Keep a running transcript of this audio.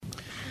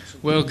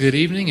Well, good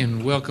evening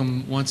and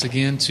welcome once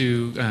again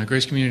to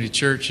Grace Community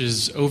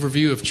Church's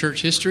overview of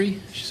church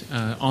history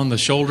on the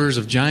shoulders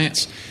of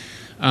giants.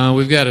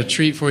 We've got a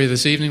treat for you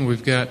this evening.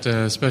 We've got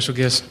a special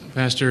guest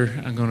pastor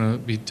going to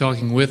be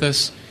talking with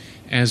us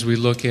as we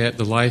look at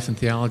the life and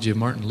theology of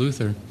Martin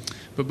Luther.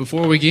 But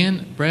before we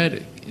begin,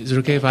 Brad, is it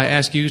okay if I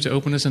ask you to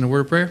open us in a word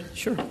of prayer?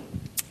 Sure.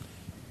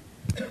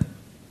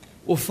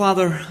 Well,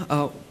 Father,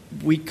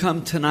 we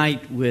come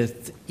tonight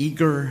with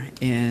eager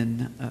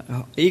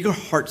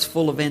hearts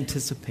full of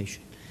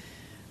anticipation.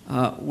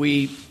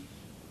 We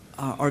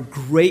are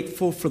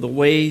grateful for the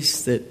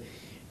ways that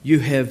you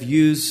have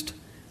used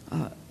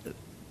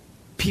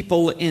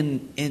people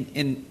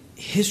in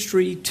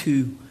history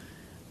to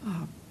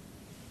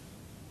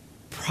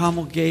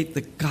promulgate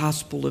the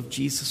gospel of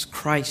Jesus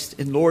Christ.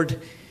 And Lord,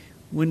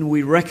 when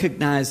we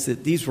recognize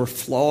that these were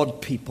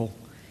flawed people,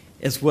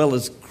 as well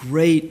as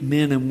great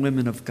men and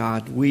women of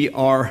God, we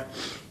are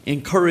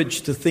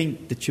encouraged to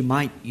think that you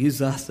might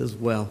use us as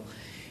well.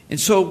 And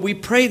so we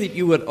pray that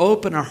you would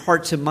open our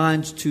hearts and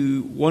minds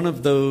to one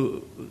of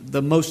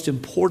the most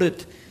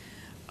important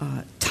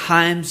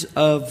times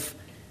of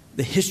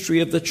the history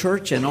of the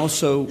church, and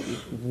also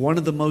one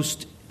of the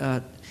most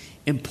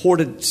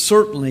important,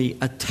 certainly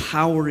a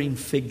towering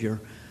figure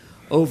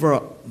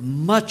over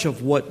much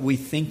of what we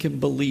think and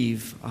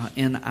believe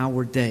in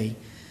our day.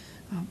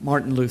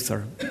 Martin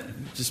Luther.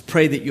 Just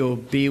pray that you'll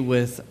be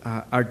with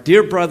our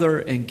dear brother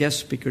and guest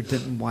speaker,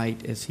 Denton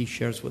White, as he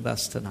shares with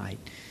us tonight.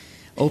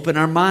 Open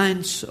our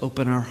minds,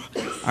 open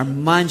our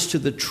minds to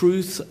the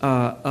truth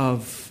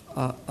of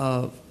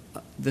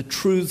the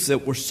truths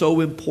that were so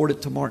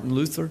important to Martin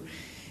Luther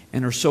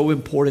and are so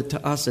important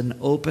to us, and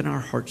open our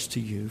hearts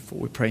to you. For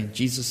we pray in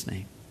Jesus'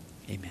 name.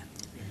 Amen.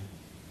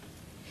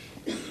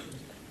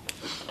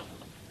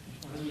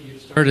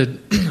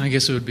 Started, I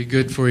guess it would be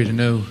good for you to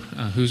know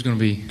who's going to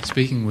be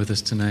speaking with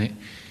us tonight.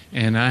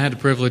 And I had the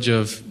privilege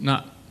of,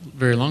 not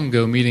very long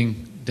ago,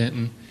 meeting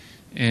Denton.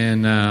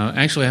 And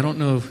actually, I don't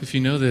know if you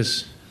know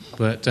this,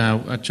 but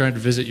I tried to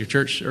visit your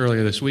church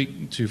earlier this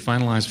week to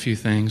finalize a few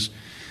things.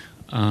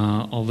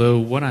 Although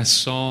what I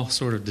saw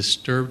sort of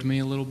disturbed me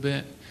a little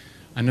bit.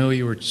 I know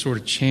you were sort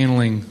of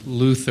channeling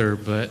Luther,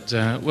 but,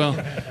 well,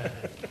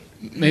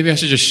 maybe I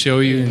should just show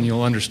you and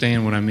you'll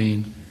understand what I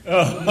mean.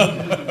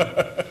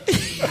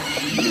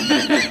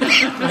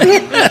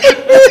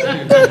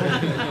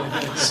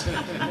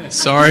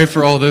 Sorry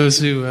for all those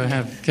who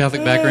have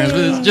Catholic backgrounds,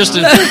 but it's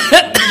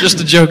just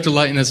a joke to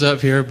lighten us up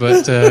here.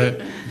 But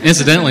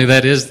incidentally,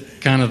 that is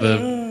kind of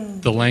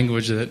the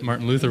language that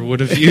Martin Luther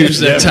would have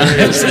used at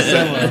times.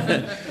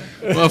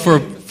 Well,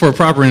 for a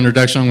proper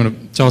introduction, I'm going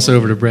to toss it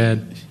over to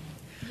Brad.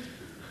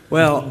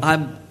 Well,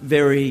 I'm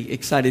very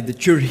excited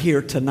that you're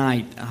here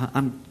tonight.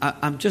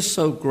 I'm just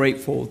so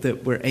grateful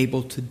that we're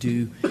able to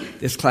do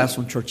this class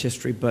on church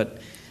history,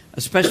 but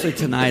especially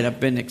tonight,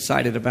 I've been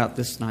excited about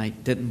this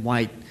night. Denton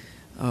White,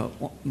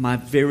 my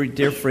very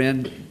dear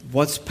friend,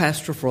 was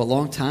pastor for a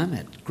long time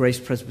at Grace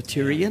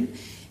Presbyterian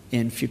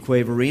in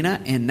Fuquay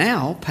Arena, and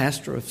now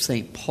pastor of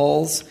St.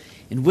 Paul's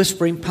in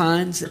Whispering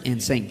Pines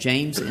and St.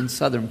 James in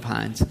Southern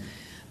Pines,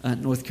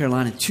 North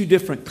Carolina, two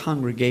different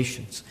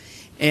congregations.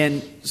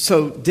 And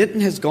so Denton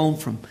has gone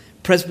from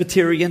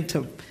Presbyterian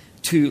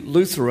to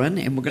Lutheran,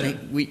 and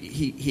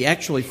he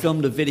actually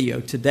filmed a video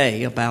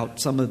today about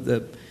some of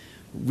the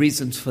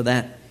reasons for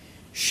that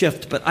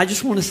shift. But I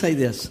just want to say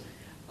this.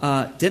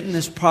 Denton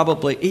is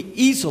probably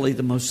easily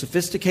the most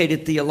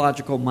sophisticated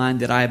theological mind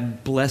that I'm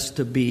blessed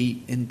to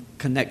be in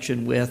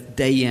connection with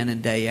day in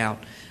and day out.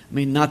 I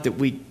mean, not that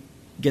we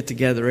get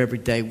together every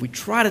day. We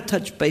try to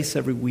touch base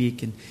every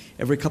week, and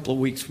every couple of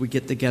weeks we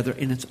get together,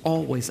 and it's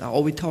always,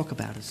 all we talk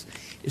about is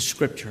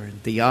Scripture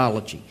and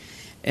theology.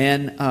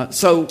 And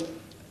so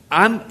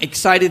I'm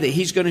excited that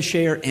he's going to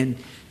share, and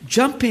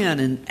jump in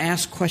and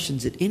ask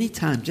questions at any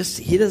time.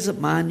 He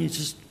doesn't mind. You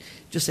just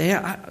say,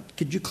 hey,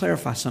 could you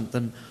clarify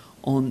something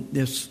on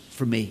this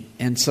for me?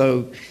 And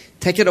so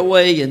take it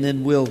away, and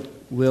then we'll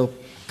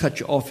cut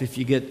you off if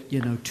you get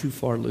too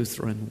far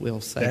Lutheran.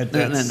 We'll say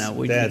no.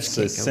 That's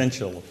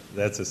essential.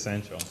 That's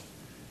essential.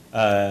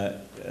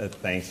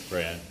 Thanks,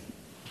 Brad.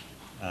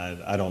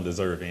 I don't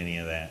deserve any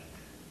of that,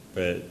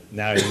 but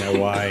now you know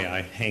why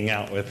I hang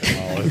out with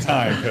him all the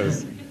time,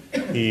 because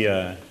he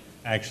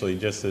actually,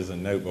 just as a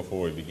note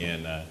before we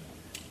begin,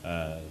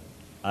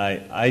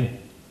 I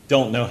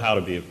don't know how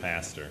to be a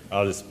pastor.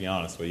 I'll just be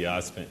honest with you.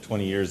 I spent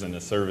 20 years in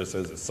the service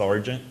as a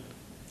sergeant.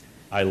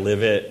 I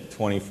live it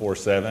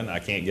 24/7. I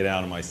can't get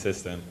out of my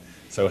system.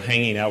 So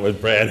hanging out with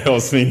Brad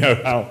helps me know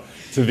how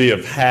to be a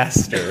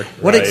pastor.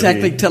 What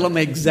exactly? Tell them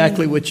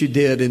exactly what you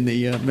did in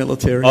the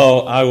military.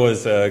 Oh, I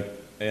was an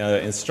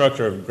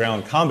instructor of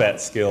ground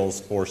combat skills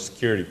for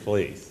security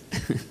police.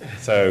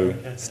 So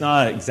it's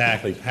not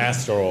exactly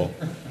pastoral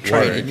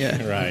work,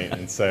 right?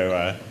 And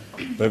so,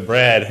 but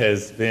Brad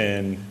has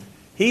been.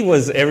 He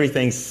was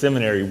everything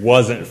seminary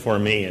wasn't for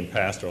me in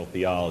pastoral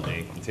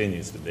theology. It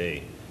continues to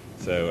be.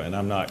 So, and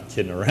I'm not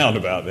kidding around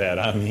about that.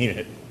 I mean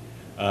it.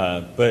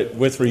 But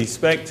with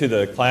respect to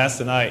the class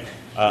tonight,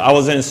 I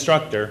was an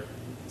instructor,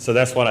 so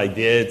that's what I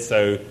did.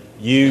 So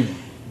you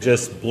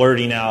just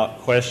blurting out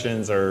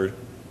questions or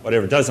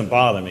whatever doesn't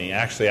bother me.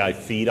 Actually, I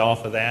feed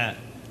off of that.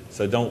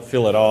 So don't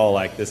feel at all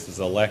like this is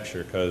a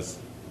lecture, because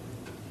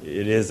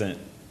it isn't,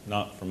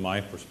 not from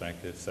my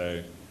perspective.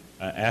 So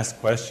ask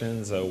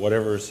questions,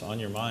 whatever's on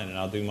your mind, and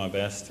I'll do my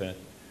best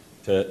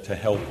to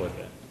help with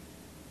it.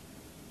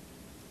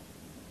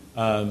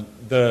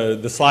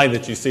 The slide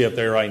that you see up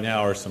there right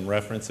now are some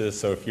references.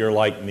 So if you're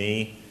like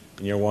me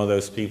and you're one of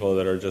those people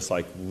that are just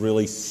like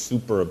really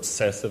super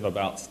obsessive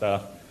about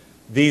stuff,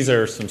 these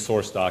are some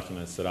source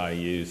documents that I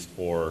used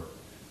for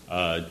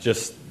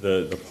just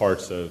the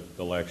parts of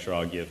the lecture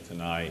I'll give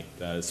tonight,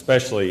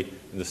 especially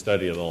in the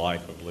study of the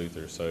life of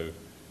Luther. So if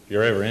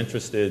you're ever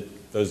interested,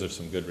 those are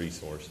some good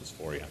resources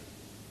for you.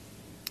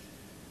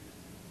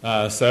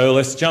 So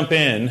let's jump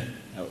in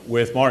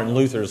with Martin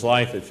Luther's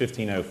life at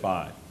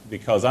 1505,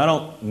 because I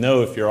don't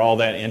know if you're all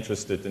that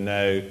interested to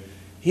know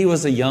he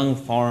was a young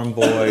farm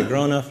boy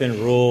growing up in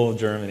rural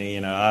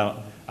Germany.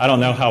 I don't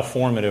know how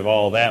formative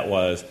all that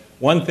was.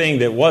 One thing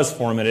that was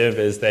formative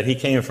is that he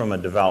came from a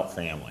devout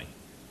family.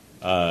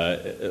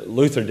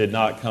 Luther did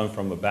not come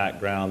from a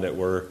background that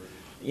were,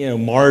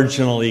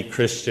 marginally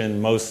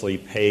Christian, mostly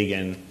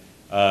pagan.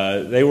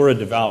 They were a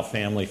devout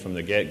family from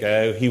the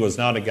get-go. He was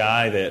not a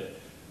guy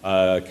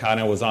that kind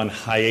of was on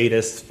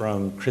hiatus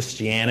from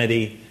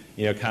Christianity,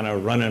 kind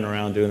of running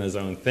around doing his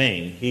own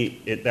thing.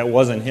 That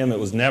wasn't him. It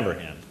was never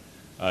him.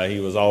 He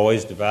was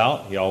always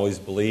devout. He always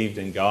believed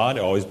in God.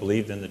 He always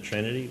believed in the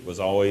Trinity. Was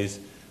always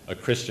a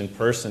Christian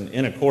person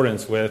in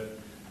accordance with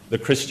the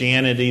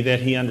Christianity that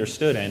he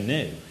understood and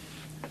knew.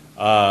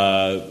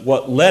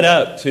 What led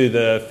up to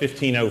the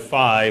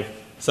 1505,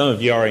 some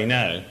of you already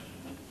know,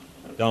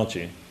 don't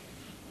you?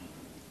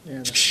 Yeah,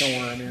 the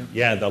storm, yeah.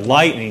 Yeah, the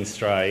lightning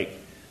strike,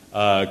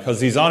 because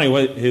he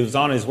was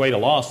on his way to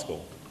law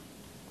school.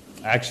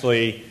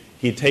 Actually,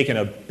 he'd taken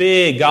a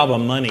big gob of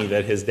money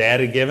that his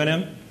dad had given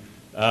him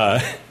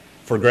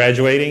for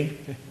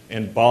graduating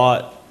and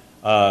bought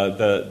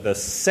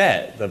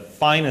the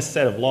finest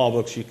set of law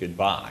books you could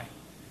buy.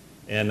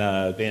 And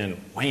then,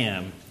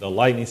 wham, the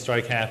lightning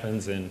strike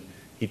happens, and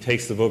he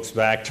takes the books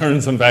back,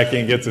 turns them back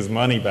in, gets his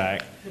money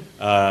back.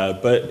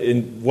 But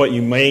what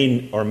you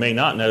may or may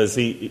not know is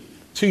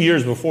 2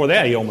 years before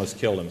that, he almost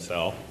killed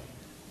himself,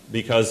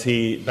 because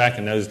back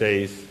in those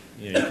days,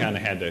 you kind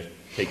of had to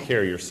take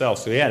care of yourself.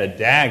 So he had a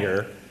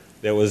dagger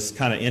that was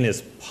kind of in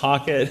his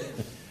pocket,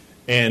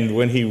 and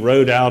when he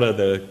rode out of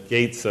the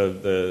gates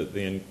of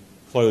the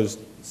enclosed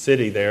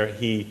city there,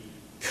 he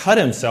cut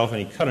himself,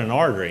 and he cut an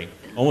artery.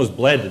 Almost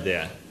bled to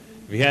death.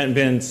 If he hadn't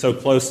been so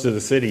close to the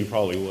city, he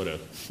probably would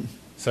have.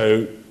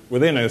 So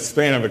within a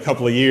span of a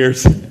couple of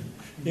years,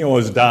 he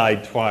almost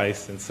died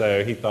twice. And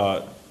so he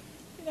thought,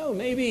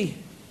 maybe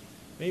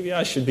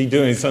I should be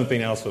doing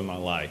something else with my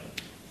life.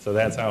 So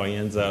that's how he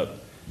ends up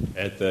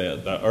at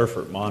the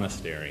Erfurt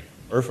Monastery.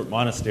 Erfurt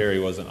Monastery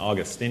was an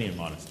Augustinian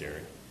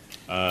monastery,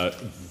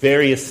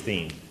 very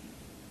esteemed,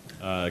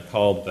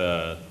 called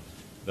the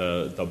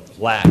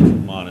Black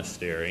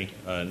Monastery,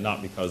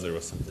 not because there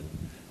was something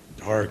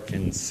dark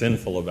and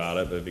sinful about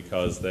it, but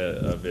because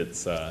of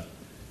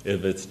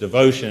its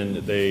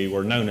devotion. They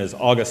were known as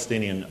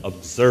Augustinian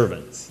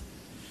observants,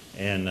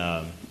 and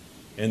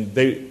in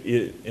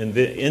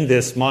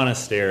this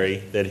monastery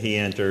that he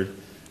entered,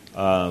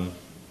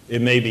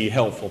 it may be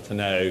helpful to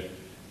know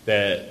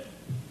that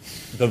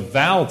the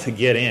vow to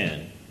get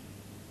in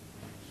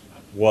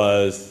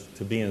was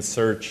to be in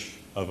search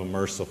of a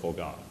merciful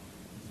God.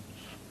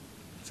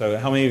 So,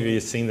 how many of you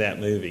have seen that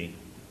movie,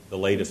 the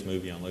latest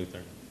movie on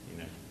Luther?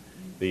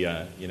 He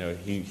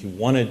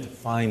wanted to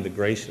find the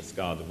gracious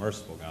God, the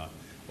merciful God.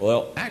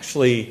 Well,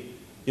 actually,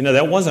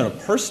 that wasn't a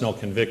personal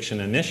conviction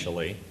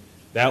initially.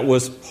 That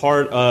was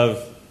part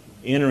of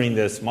entering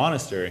this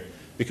monastery,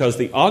 because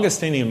the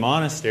Augustinian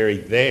monastery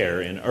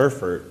there in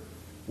Erfurt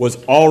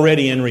was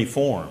already in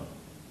Reform.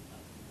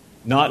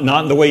 Not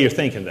in the way you're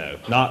thinking, though.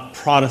 Not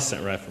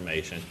Protestant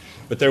Reformation.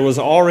 But there was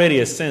already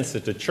a sense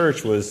that the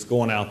church was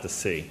going out to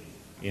sea.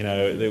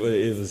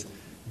 It was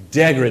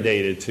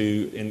degraded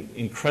to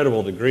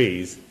incredible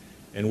degrees.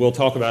 And we'll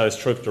talk about his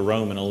trip to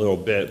Rome in a little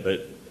bit,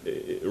 but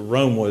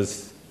Rome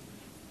was,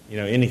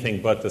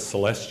 anything but the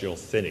celestial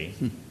city.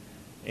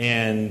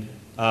 And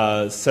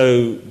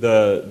so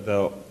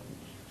the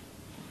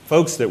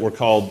folks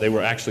that they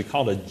were actually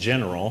called a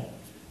general,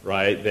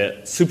 right,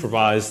 that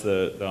supervised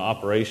the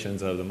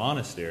operations of the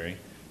monastery,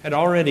 had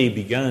already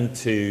begun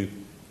to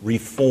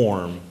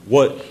reform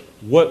what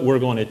we're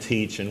going to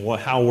teach and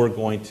how we're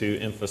going to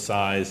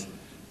emphasize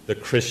the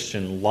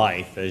Christian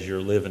life as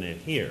you're living it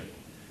here.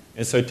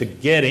 And so to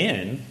get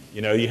in,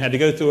 you had to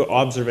go through an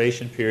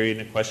observation period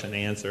and a question and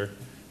answer.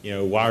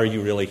 Why are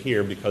you really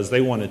here? Because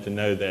they wanted to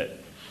know that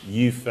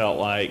you felt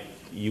like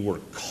you were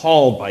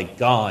called by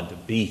God to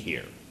be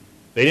here.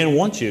 They didn't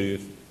want you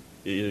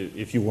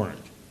if you weren't.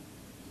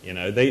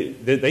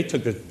 They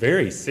took this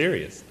very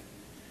serious.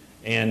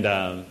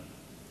 And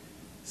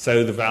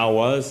so the vow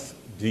was,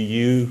 do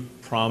you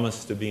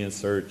promise to be in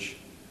search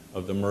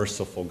of the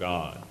merciful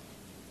God,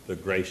 the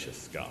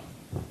gracious God?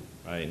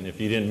 Right? And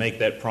if you didn't make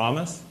that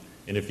promise,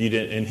 And if you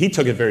didn't, and he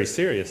took it very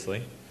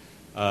seriously,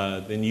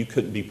 then you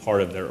couldn't be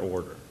part of their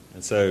order.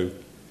 And so,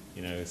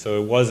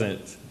 so it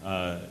wasn't,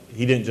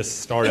 he didn't just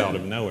start out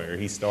of nowhere.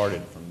 He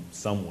started from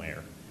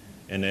somewhere.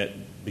 And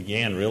it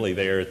began really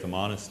there at the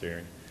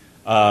monastery.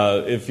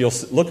 If you'll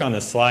look on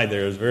the slide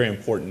there's a very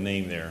important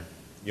name there.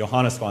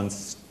 Johannes von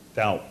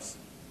Staupitz.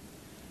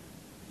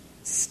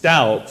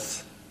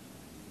 Staupitz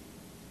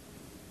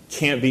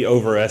can't be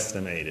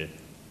overestimated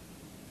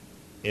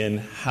in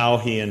how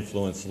he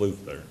influenced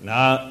Luther.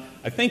 Now,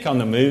 I think on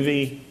the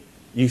movie,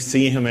 you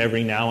see him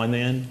every now and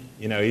then.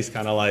 He's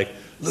kind of like,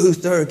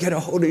 Luther, get a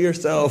hold of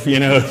yourself,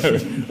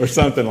 or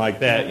something like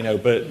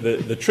that. But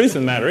the truth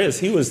of the matter is,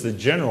 he was the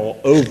general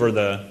over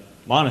the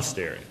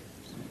monastery.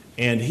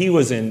 And he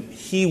was an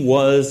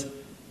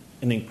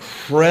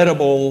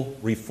incredible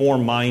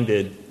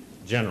reform-minded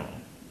general.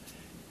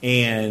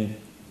 And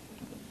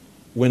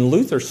when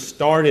Luther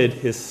started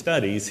his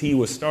studies, he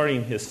was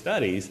starting his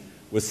studies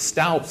with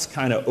Staupitz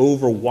kind of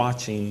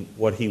overwatching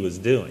what he was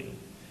doing.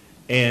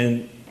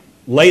 And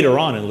later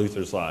on in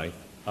Luther's life,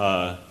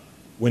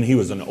 when he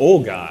was an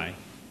old guy,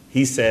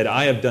 he said,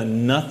 I have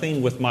done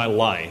nothing with my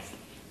life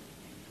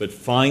but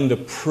find the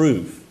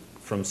proof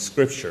from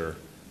Scripture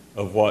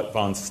of what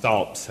von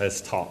Staupitz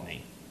has taught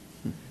me.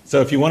 So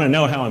if you want to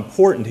know how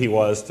important he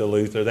was to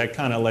Luther, that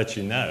kind of lets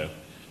you know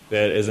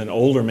that as an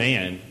older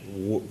man,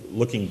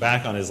 looking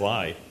back on his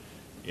life,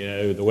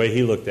 the way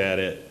he looked at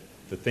it,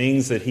 the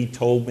things that he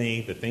told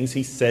me, the things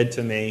he said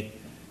to me,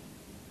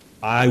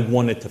 I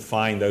wanted to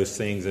find those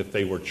things if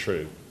they were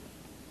true.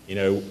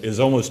 It was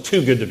almost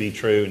too good to be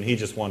true, and he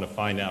just wanted to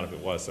find out if it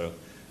was. So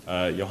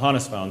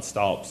Johannes von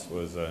Staupitz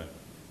was an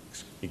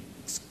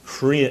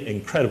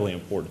incredibly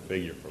important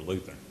figure for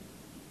Luther.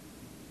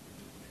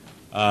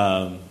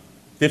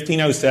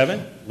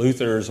 1507,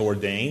 Luther is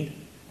ordained.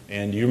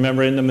 And you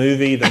remember in the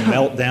movie the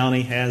meltdown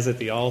he has at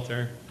the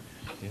altar?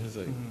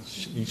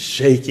 He's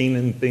shaking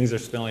and things are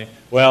spilling.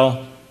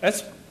 Well,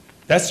 that's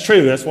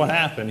true. That's what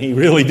happened. He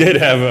really did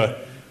have a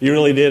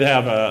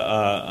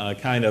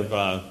kind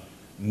of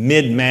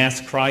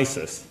mid-mass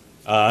crisis.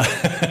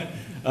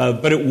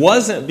 But it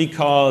wasn't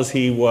because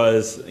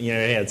he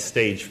had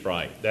stage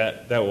fright.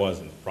 That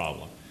wasn't the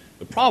problem.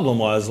 The problem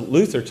was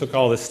Luther took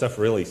all this stuff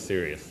really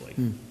seriously.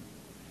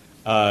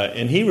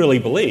 And he really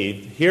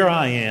believed, here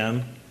I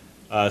am,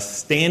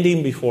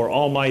 standing before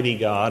Almighty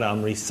God.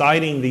 I'm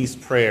reciting these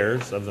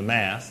prayers of the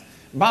Mass.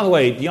 And by the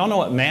way, do y'all know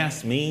what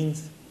Mass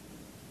means?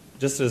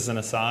 Just as an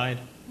aside.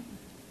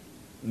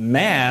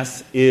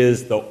 Mass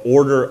is the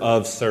order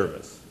of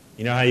service.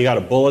 You know how you got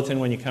a bulletin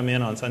when you come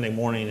in on Sunday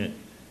morning that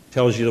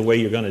tells you the way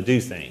you're going to do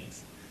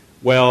things?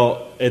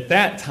 Well, at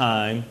that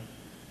time,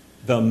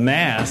 the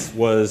Mass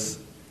was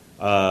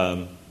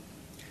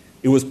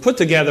it was put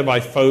together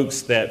by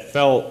folks that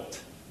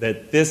felt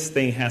that this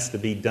thing has to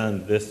be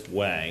done this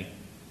way,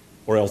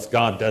 or else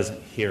God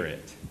doesn't hear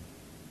it,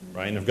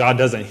 right? And if God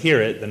doesn't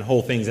hear it, then the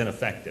whole thing's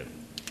ineffective.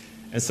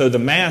 And so the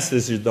Mass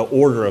is the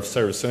order of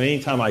service. So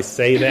anytime I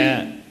say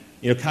that,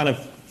 kind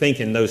of think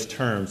in those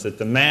terms, that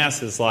the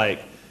Mass is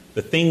like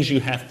the things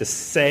you have to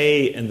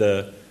say and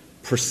the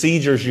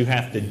procedures you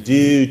have to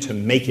do to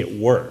make it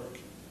work,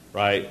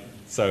 right?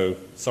 So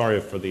sorry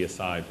for the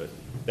aside, but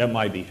that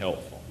might be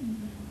helpful.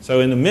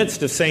 So in the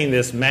midst of saying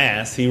this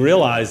Mass, he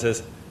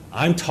realizes,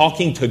 I'm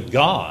talking to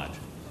God.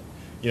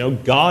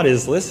 God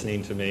is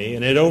listening to me,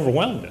 and it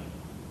overwhelmed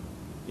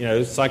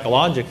him.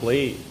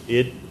 Psychologically,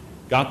 it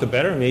got the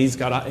better of me.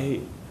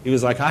 He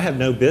was like, I have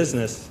no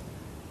business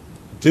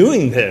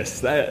doing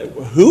this.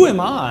 Who am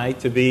I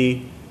to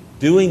be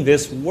doing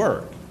this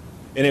work?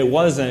 And it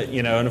wasn't,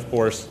 and of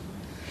course,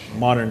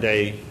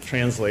 modern-day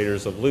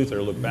translators of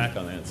Luther look back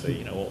on that and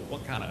say, well,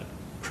 what kind of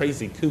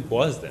crazy kook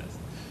was this?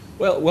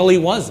 Well, he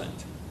wasn't.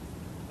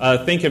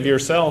 Think of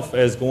yourself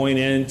as going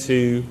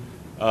into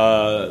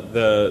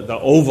the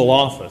Oval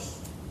Office,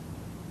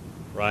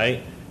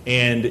 right?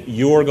 And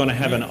you're going to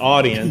have an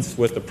audience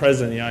with the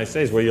President of the United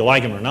States, whether you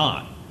like him or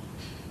not,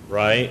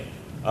 right?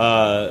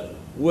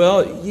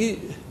 Well,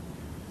 you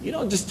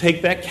don't just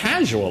take that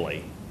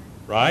casually,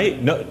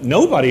 right?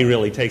 Nobody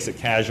really takes it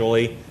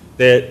casually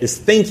that is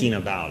thinking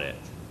about it,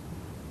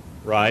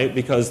 right?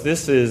 Because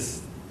this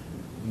is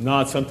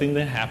not something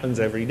that happens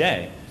every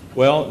day.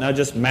 Well, now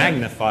just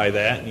magnify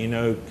that,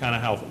 and kind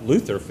of how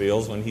Luther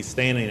feels when he's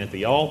standing at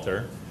the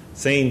altar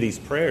saying these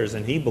prayers,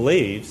 and he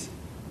believes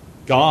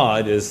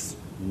God is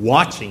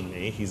watching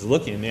me. He's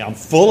looking at me. I'm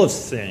full of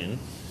sin.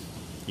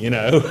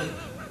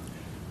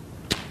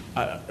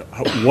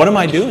 What am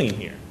I doing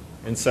here?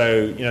 And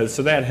so,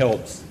 so that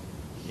helps.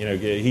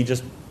 He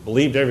just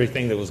believed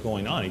everything that was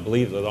going on. He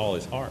believed with all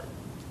his heart.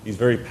 He's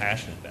very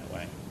passionate that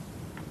way.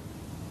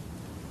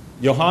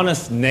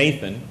 Johannes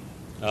Nathan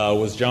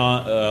was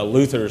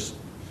Luther's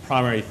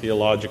primary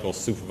theological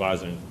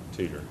supervisor and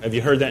tutor. Have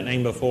you heard that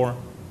name before?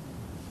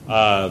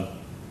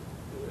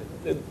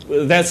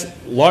 That's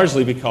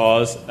largely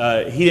because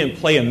he didn't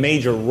play a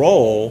major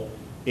role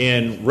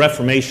in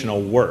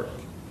reformational work,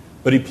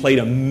 but he played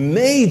a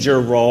major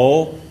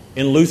role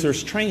in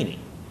Luther's training.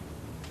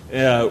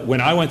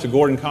 when I went to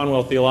Gordon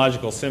Conwell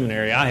Theological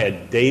Seminary, I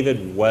had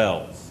David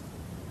Wells.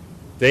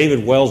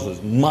 David Wells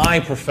was my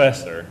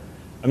professor.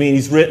 I mean,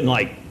 he's written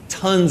like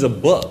tons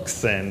of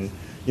books, and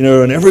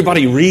and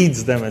everybody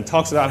reads them and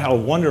talks about how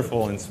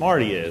wonderful and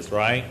smart he is,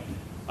 right?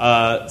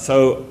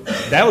 So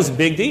that was a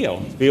big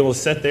deal to be able to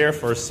sit there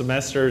for a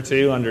semester or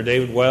two under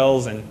David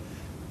Wells and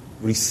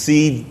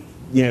receive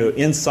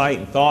insight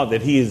and thought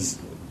that he has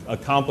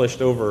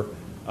accomplished over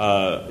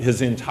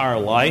his entire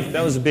life.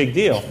 That was a big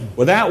deal.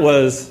 Well, that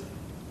was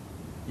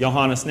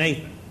Johannes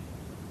Nathan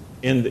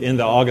in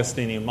the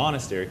Augustinian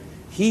monastery.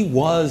 He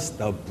was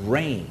the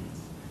brains.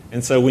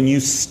 And so when you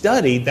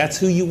studied, that's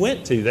who you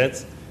went to.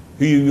 That's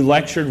who you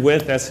lectured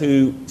with. That's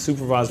who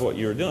supervised what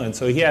you were doing.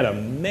 So he had a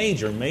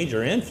major,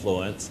 major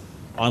influence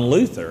on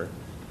Luther.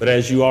 But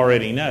as you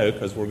already know,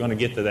 because we're going to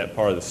get to that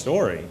part of the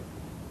story,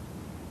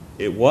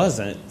 it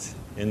wasn't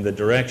in the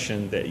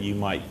direction that you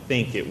might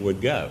think it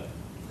would go.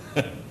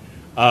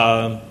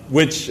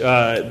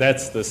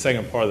 That's the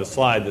second part of the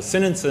slide. The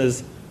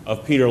sentences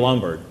of Peter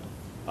Lombard.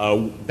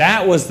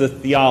 That was the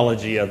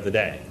theology of the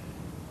day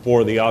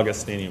for the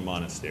Augustinian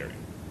monastery.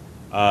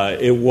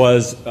 It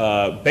was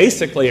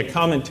basically a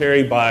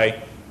commentary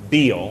by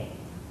Beale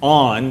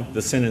on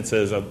the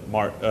sentences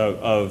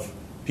of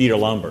Peter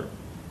Lombard.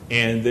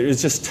 And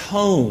there's just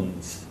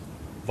tones,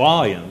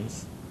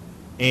 volumes,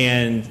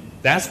 and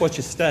that's what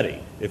you study.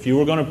 If you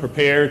were going to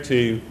prepare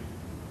to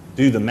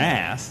do the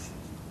Mass,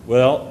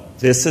 well,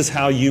 this is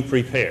how you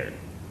prepared,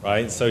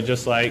 right? So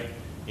just like,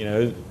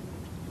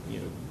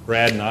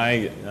 Brad and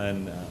I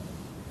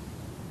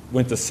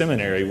went to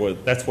seminary, well,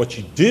 that's what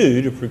you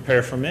do to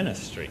prepare for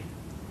ministry,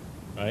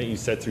 right? You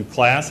sit through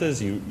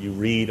classes, you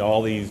read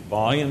all these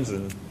volumes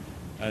and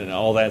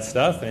all that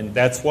stuff, and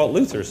that's what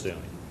Luther's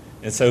doing.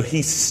 And so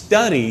he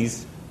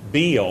studies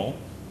Beale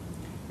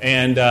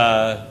and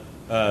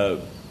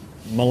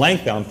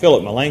Melanchthon,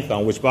 Philip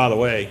Melanchthon, which, by the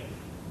way,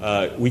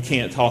 we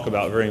can't talk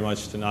about very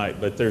much tonight,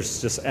 but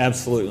there's just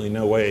absolutely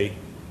no way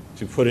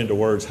to put into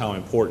words how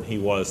important he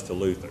was to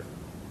Luther.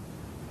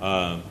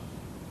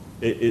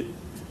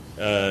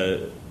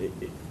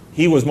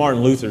 He was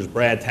Martin Luther's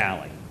Brad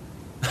Talley,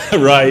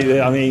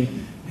 right? I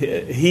mean,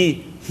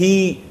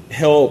 he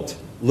helped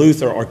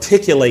Luther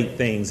articulate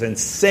things and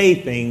say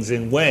things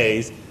in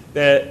ways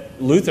that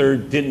Luther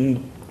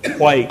didn't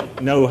quite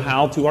know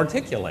how to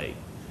articulate.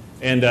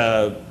 And,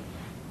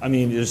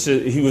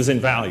 he was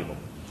invaluable.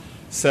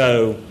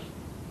 So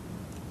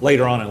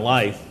later on in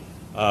life,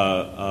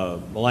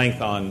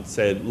 Melanchthon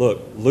said,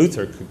 look,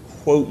 Luther could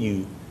quote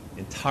you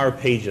entire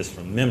pages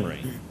from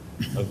memory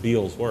of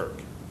Beale's work.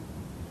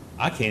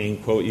 I can't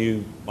even quote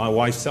you my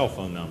wife's cell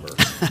phone number.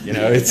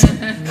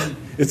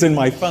 It's in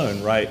my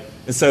phone, right?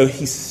 And so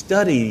he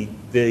studied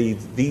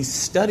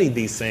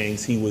these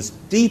things. He was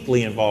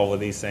deeply involved with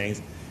these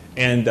things.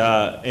 And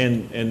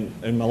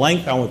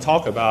Melanchthon would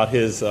talk about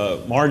his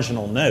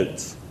marginal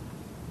notes.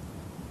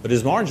 But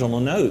his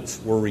marginal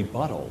notes were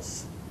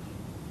rebuttals,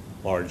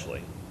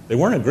 largely. They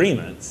weren't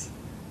agreements.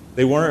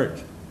 They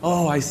weren't,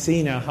 oh, I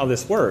see now how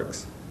this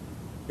works.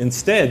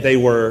 Instead, they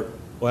were,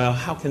 well,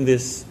 how can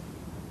this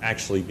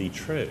actually be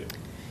true?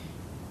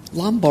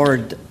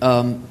 Lombard,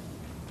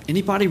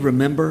 anybody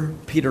remember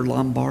Peter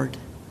Lombard?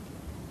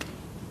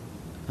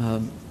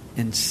 And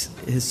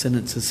his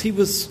sentences. He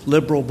was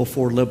liberal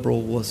before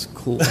liberal was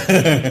cool.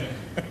 A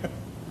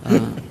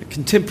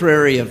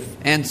contemporary of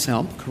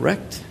Anselm,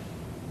 correct?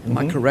 Am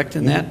I correct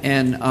in that?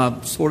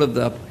 And sort of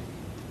the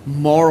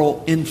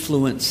moral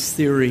influence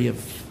theory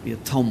of the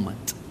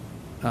atonement.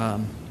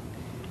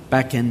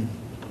 Back in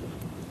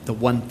the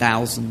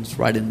 1000s,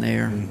 right in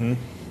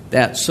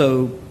there.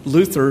 So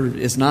Luther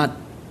is not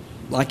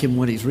liking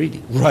what he's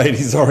reading. Right,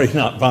 he's already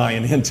not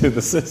buying into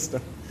the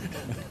system.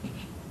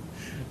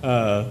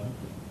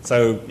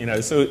 So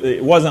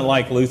it wasn't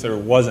like Luther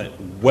wasn't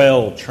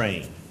well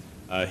trained.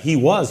 He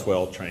was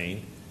well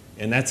trained,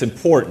 and that's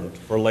important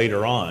for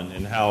later on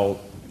and how,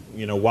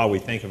 why we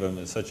think of him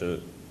as such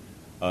an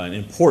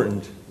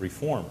important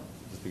reformer.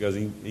 It's because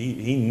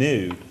he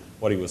knew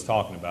what he was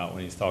talking about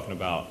when he's talking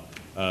about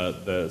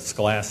the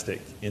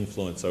scholastic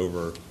influence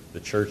over the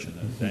church in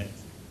those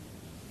days.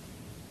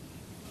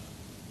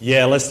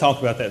 Yeah, let's talk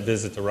about that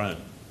visit to Rome.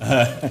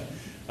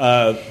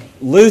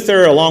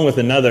 Luther, along with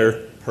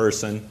another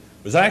person,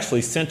 was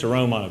actually sent to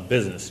Rome on a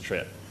business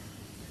trip.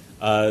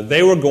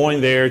 They were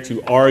going there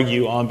to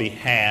argue on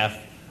behalf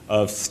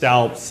of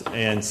Staup's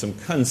and some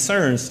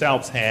concerns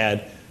Staup's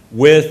had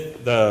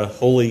with the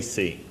Holy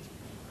See.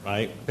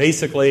 Right?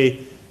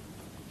 Basically,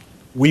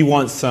 we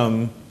want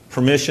some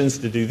permissions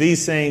to do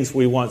these things.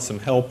 We want some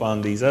help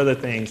on these other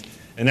things.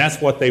 And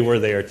that's what they were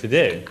there to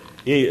do.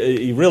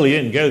 He really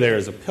didn't go there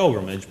as a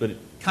pilgrimage, but it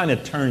kind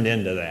of turned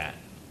into that.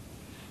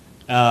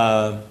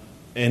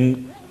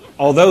 And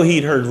although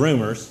he'd heard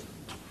rumors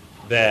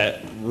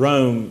that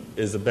Rome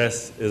is a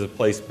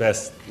place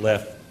best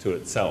left to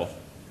itself,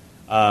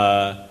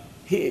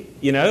 he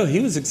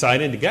was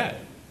excited to go,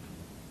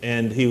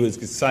 and he was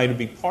excited to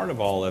be part of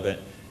all of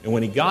it. And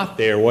when he got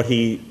there, what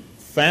he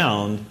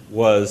found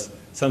was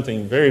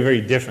something very,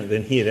 very different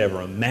than he had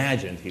ever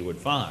imagined he would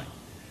find.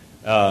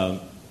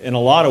 In a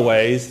lot of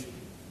ways,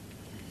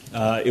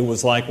 it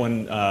was like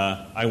when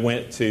I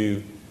went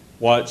to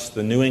watch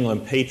the New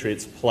England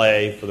Patriots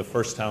play for the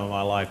first time in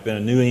my life. Been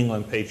a New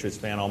England Patriots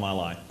fan all my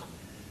life.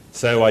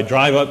 So I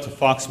drive up to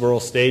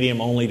Foxborough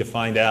Stadium only to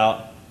find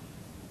out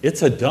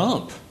it's a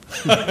dump.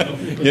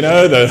 You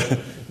know,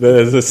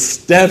 the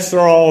steps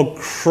are all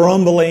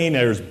crumbling.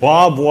 There's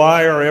barbed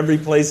wire every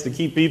place to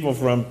keep people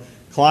from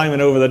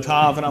climbing over the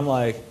top. And I'm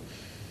like,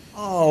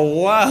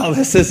 oh, wow,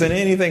 this isn't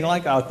anything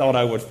like I thought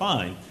I would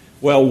find.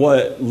 Well,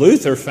 what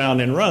Luther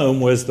found in Rome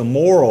was the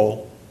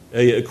moral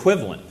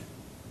equivalent.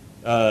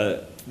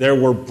 There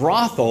were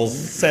brothels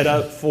set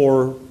up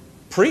for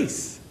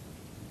priests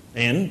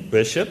and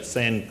bishops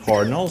and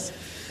cardinals.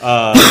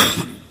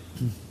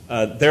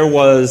 There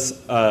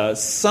was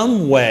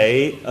some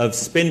way of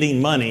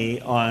spending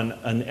money on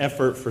an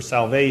effort for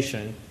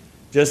salvation.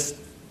 Just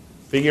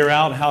figure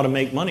out how to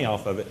make money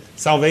off of it.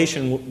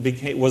 Salvation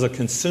was a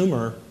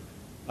consumer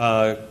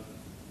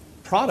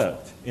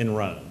product in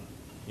Rome.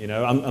 You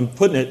know, I'm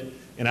putting it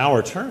in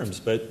our terms,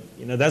 but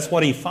you know that's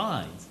what he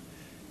finds,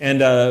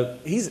 and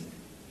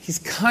he's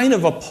kind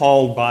of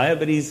appalled by it,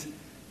 but he's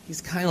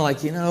kind of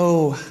like, you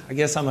know, I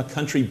guess I'm a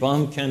country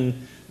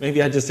bumpkin.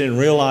 Maybe I just didn't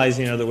realize,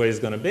 you know, the way it's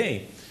going to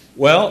be.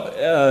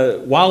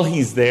 Well, while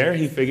he's there,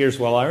 he figures,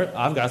 well,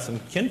 I've got some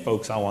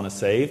kinfolks I want to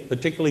save,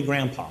 particularly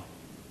Grandpa,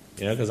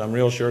 you know, because I'm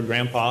real sure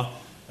Grandpa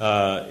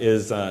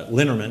is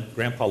Linnerman.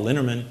 Grandpa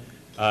Linnerman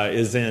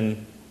is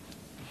in,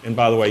 and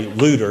by the way,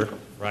 Luther,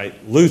 right?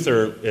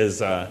 Luther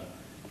is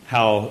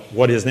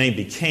what his name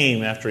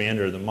became after he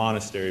entered the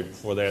monastery.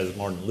 Before that, it was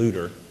Martin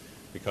Luther,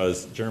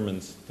 because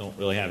Germans don't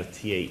really have a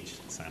TH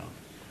sound.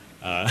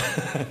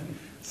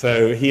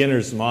 So he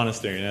enters the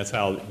monastery, and that's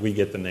how we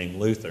get the name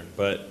Luther.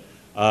 But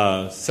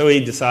so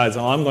he decides,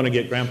 oh, I'm going to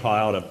get Grandpa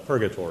out of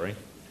purgatory.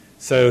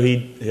 So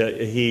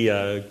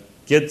he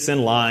gets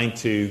in line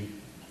to,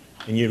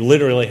 and you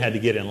literally had to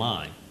get in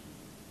line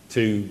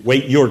to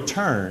wait your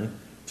turn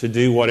to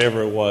do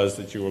whatever it was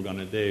that you were going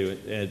to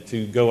do,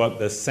 to go up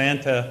the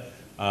Santa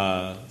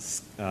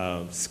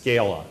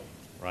Scala,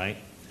 right?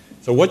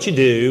 So what you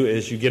do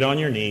is you get on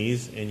your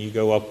knees and you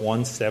go up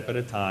one step at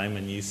a time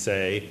and you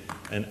say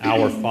an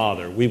Our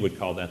Father. We would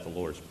call that the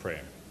Lord's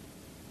Prayer,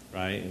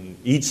 right? And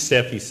each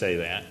step you say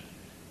that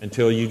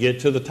until you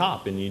get to the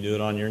top and you do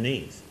it on your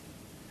knees.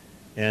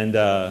 And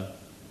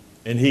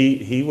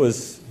he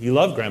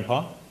loved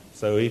Grandpa,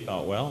 so he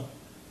thought, well,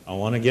 I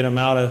want to get him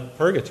out of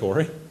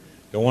purgatory.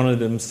 Don't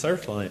want him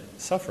to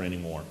suffer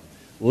anymore.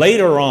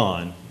 Later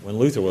on, when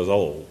Luther was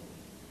old,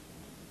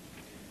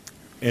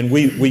 and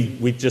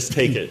we just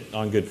take it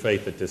on good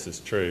faith that this is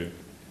true,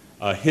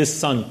 his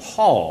son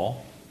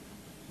Paul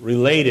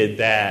related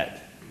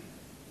that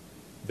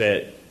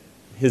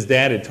his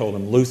dad had told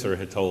him, Luther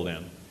had told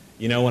him,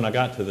 you know, when I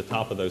got to the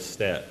top of those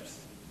steps,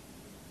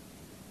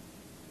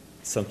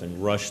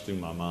 something rushed through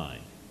my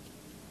mind.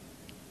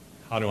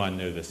 How do I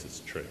know this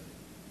is true?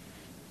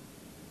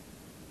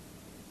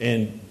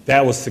 And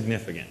that was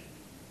significant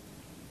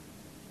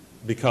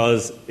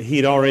because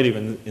he'd already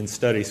been in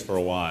studies for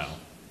a while.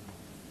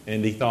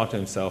 And he thought to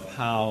himself,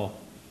 how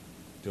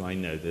do I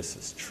know this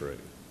is true?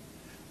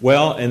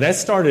 Well, and that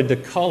started to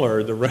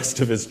color the rest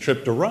of his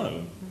trip to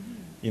Rome.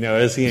 You know,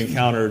 as he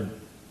encountered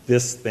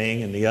this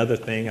thing and the other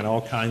thing and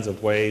all kinds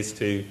of ways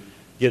to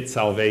get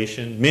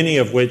salvation, many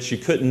of which you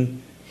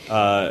couldn't,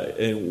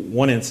 in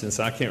one instance,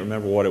 I can't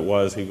remember what it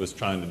was he was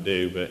trying to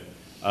do, but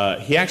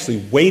he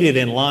actually waited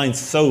in line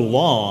so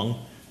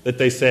long that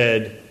they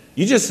said,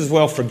 you just as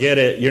well forget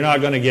it, you're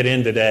not going to get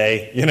in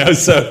today, you know,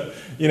 so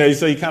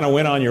you kind of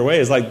went on your way.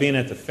 It's like being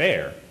at the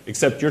fair,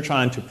 except you're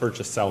trying to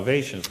purchase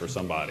salvation for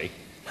somebody.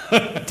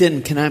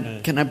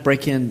 Denton, can I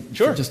break in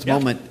for just a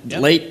moment? Yeah.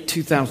 Late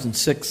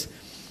 2006,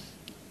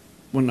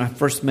 when I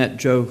first met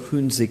Joe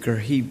Hunziker,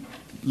 he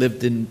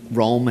lived in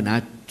Rome, and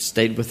I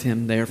stayed with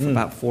him there for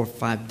about 4 or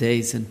 5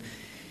 days,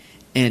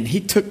 and he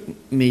took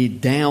me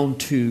down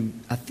to,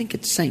 I think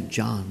it's St.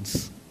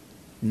 John's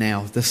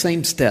now, the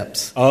same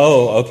steps.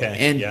 Oh,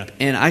 okay.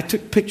 And I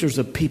took pictures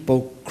of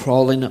people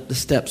crawling up the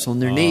steps on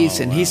their knees,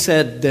 and he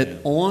said that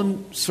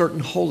on certain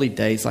holy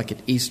days, like at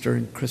Easter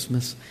and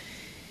Christmas,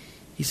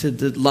 he said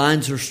the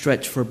lines are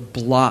stretched for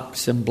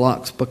blocks and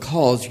blocks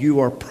because you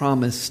are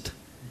promised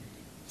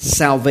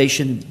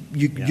salvation.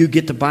 You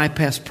get to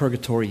bypass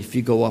purgatory if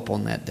you go up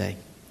on that day.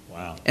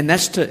 Wow. And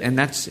that's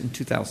in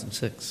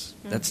 2006.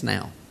 That's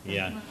now.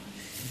 Yeah.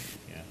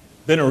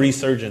 Been a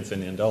resurgence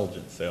in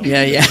indulgence. So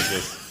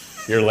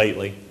here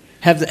lately.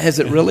 Has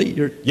it really?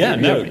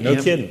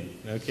 No kidding.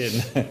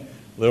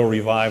 Little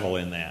revival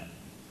in that.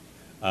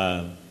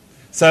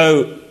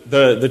 So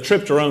the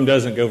trip to Rome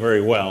doesn't go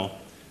very well,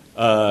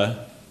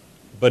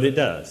 but it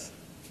does.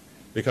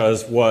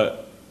 Because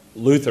what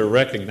Luther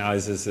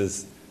recognizes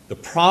is the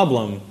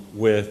problem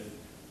with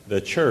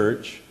the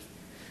church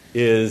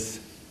is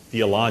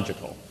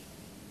theological.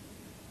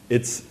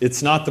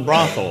 It's not the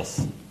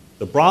brothels.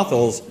 The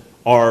brothels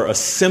are a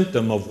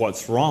symptom of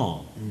what's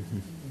wrong. Mm-hmm.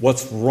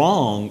 What's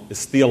wrong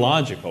is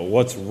theological.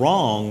 What's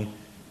wrong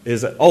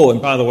is, oh,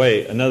 and by the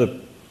way, another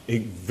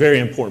very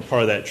important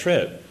part of that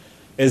trip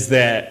is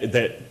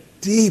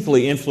that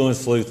deeply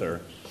influenced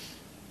Luther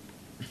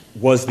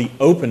was the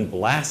open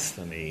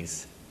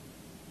blasphemies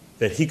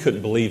that he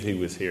couldn't believe he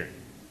was hearing.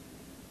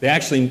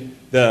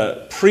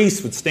 The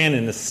priests would stand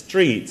in the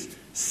streets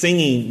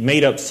singing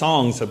made-up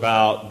songs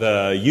about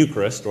the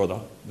Eucharist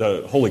or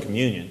the Holy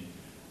Communion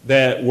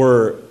that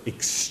were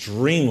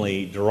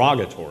extremely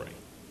derogatory.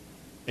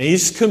 And he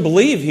just couldn't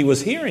believe he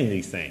was hearing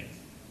these things.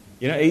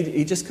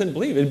 He just couldn't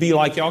believe it. It'd be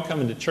like y'all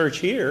coming to church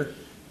here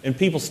and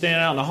people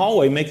standing out in the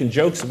hallway making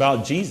jokes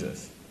about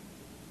Jesus.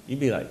 You'd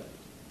be like,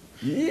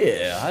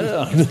 yeah, I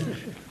don't know.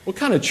 What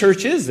kind of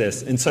church is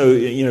this? And so,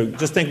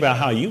 just think about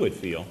how you would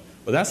feel.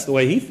 Well, that's the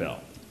way he felt.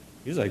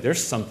 He was like,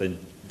 there's something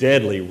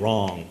deadly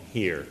wrong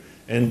here.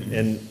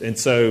 And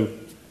so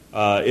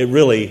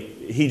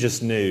he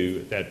just knew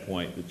at that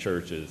point the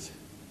church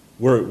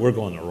we're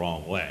going the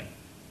wrong way.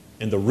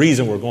 And the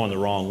reason we're going the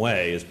wrong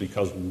way is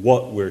because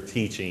what we're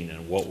teaching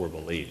and what we're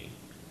believing.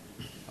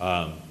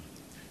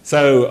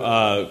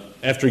 So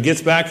after he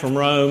gets back from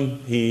Rome,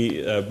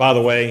 by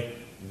the way,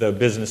 the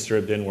business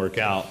trip didn't work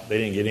out. They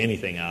didn't get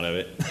anything out of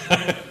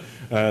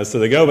it. So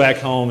they go back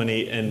home,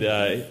 and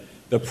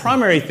the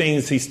primary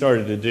things he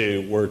started to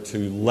do were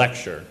to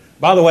lecture.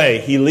 By the way,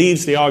 he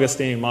leaves the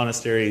Augustinian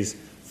monasteries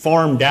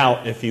farmed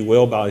out, if you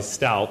will, by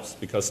Staupes,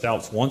 because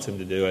Staupes wants him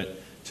to do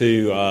it,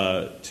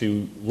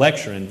 to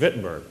lecture in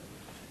Wittenberg.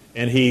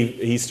 And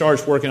he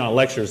starts working on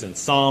lectures in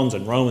Psalms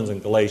and Romans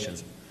and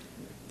Galatians.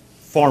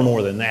 Far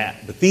more than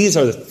that. But these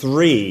are the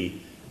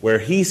three where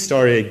he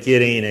started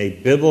getting a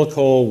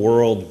biblical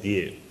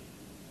worldview.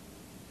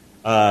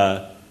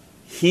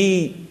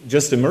 He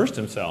just immersed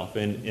himself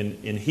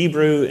in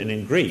Hebrew and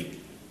in Greek.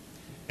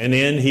 And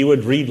then he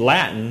would read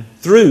Latin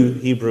through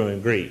Hebrew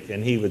and Greek.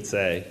 And he would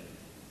say,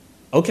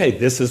 okay,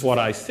 this is what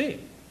I see.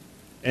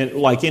 And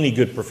like any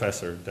good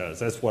professor does.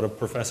 That's what a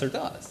professor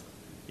does.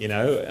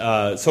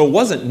 So it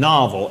wasn't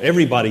novel.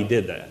 Everybody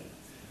did that.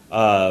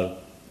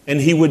 And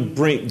he would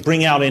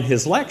bring out in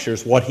his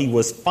lectures what he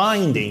was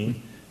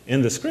finding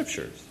in the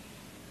Scriptures.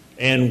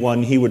 And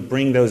when he would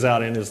bring those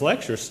out in his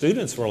lectures,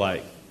 students were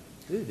like,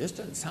 dude, this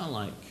doesn't sound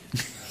like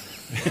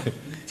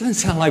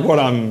what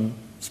I'm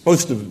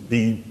supposed to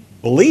be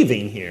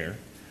believing here,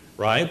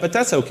 right? But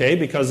that's okay,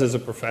 because as a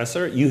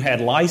professor, you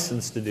had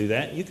license to do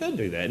that. You could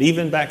do that,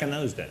 even back in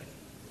those days.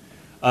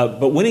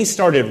 But when he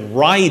started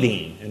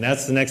writing, and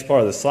that's the next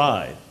part of the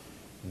slide,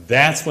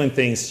 that's when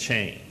things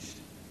changed.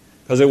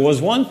 Because it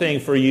was one thing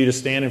for you to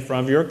stand in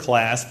front of your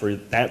class for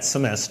that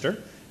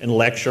semester and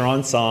lecture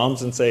on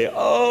Psalms and say,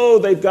 oh,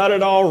 they've got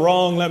it all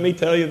wrong, let me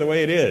tell you the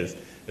way it is.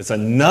 It's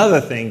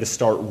another thing to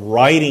start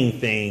writing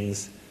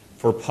things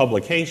for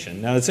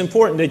publication. Now, it's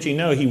important that you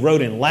know he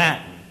wrote in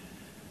Latin.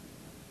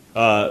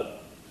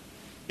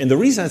 And the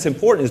reason that's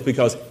important is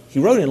because he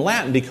wrote in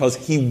Latin because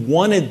he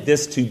wanted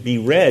this to be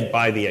read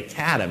by the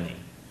academy.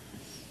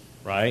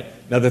 Right?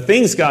 Now, the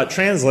things got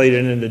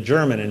translated into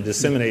German and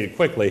disseminated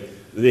quickly.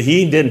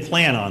 He didn't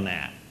plan on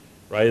that.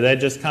 Right? That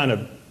just kind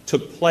of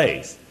took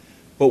place.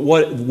 But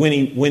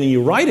when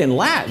you write in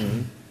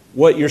Latin,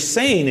 what you're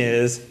saying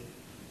is,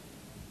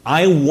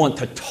 I want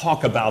to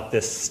talk about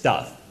this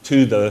stuff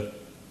to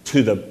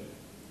the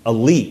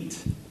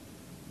elite.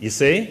 You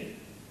see?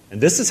 And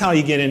this is how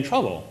you get in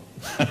trouble.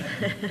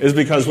 Is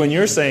because when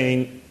you're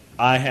saying,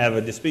 I have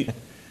a dispute.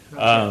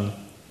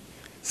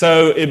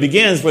 So it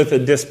begins with a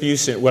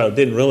disputation. Well, it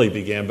didn't really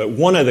begin, but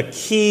one of the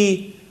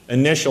key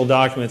initial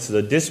documents is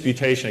a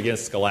disputation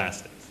against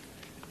scholastics,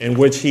 in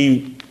which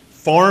he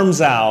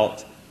farms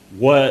out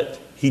what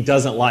he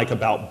doesn't like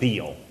about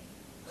Beale.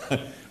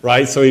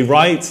 Right? So he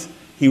writes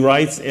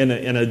in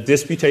a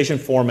disputation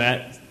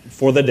format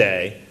for the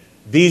day,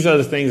 these are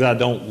the things I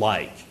don't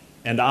like,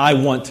 and I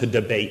want to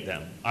debate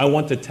them. I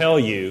want to tell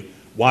you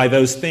why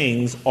those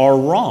things are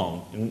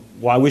wrong and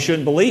why we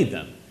shouldn't believe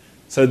them.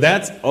 So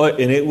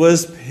and it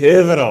was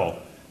pivotal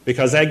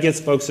because that gets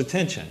folks'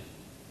 attention,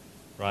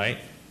 right?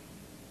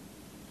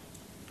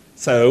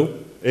 So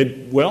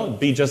it'd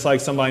be just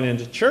like somebody in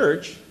the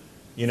church,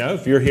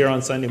 if you're here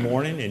on Sunday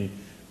morning and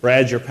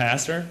Brad's your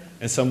pastor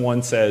and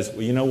someone says,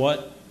 well, you know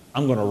what?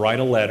 I'm going to write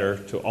a letter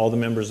to all the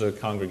members of the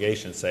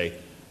congregation and say,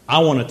 I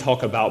want to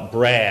talk about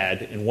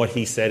Brad and what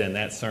he said in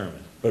that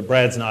sermon, but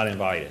Brad's not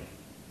invited.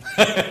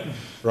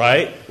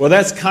 Right? Well,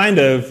 that's kind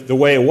of the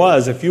way it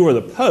was. If you were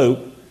the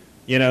Pope,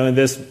 and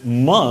this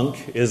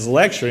monk is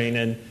lecturing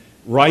and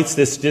writes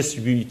this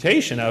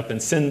disputation up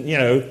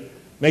and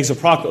makes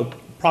a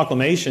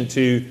proclamation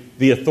to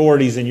the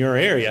authorities in your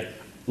area.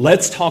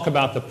 Let's talk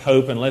about the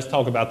Pope and let's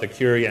talk about the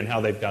Curia and how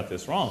they've got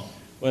this wrong.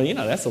 Well,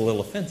 that's a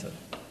little offensive.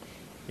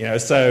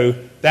 So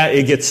that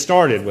it gets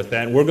started with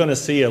that. And we're going to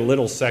see a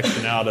little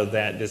section out of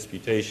that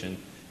disputation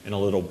in a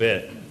little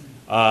bit.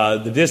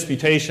 The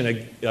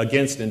disputation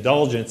against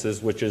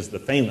indulgences, which is the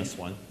famous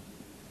one,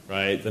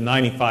 right? The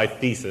 95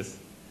 Thesis.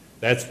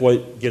 That's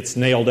what gets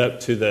nailed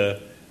up to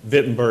the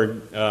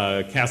Wittenberg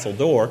castle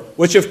door,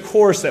 which, of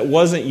course, that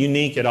wasn't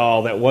unique at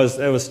all. That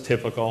was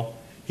typical.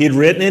 He had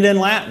written it in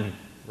Latin,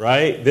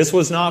 right? This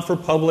was not for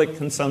public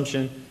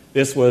consumption.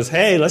 This was,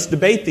 hey, let's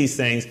debate these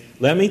things.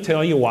 Let me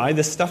tell you why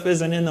this stuff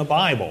isn't in the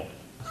Bible.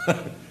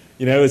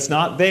 It's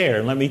not there,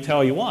 and let me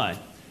tell you why.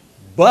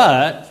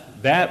 But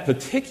that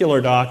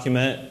particular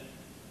document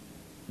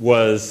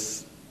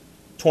was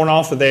torn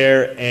off of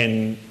there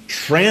and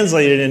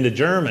translated into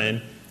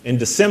German and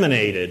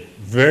disseminated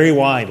very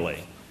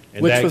widely.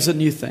 And which was a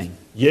new thing.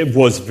 It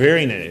was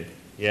very new.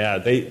 Yeah,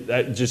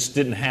 that just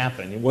didn't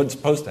happen. It wasn't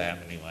supposed to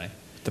happen anyway.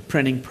 The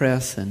printing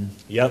press and...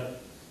 Yep.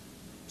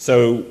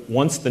 So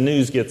once the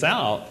news gets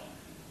out,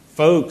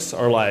 folks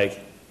are like,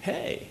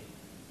 hey,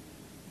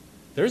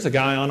 there's a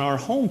guy on our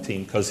home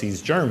team, because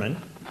he's German,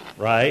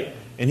 right?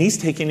 And he's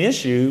taking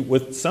issue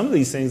with some of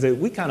these things that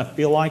we kind of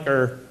feel like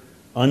are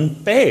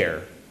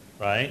unfair,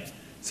 right?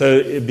 So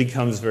it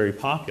becomes very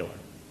popular.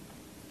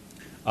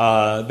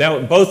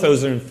 Both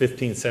those are in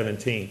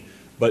 1517.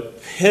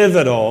 But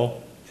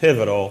pivotal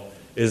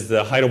is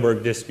the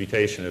Heidelberg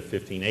Disputation of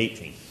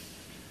 1518.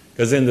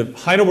 Because in the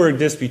Heidelberg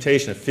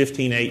Disputation of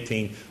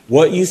 1518,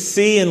 what you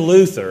see in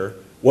Luther,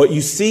 what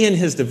you see in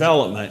his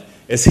development,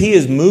 is he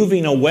is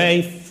moving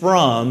away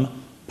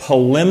from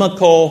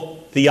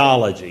polemical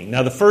theology.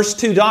 Now, the first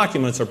two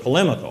documents are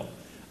polemical.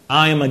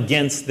 I am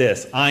against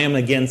this. I am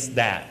against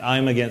that. I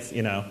am against,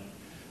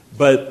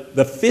 But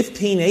the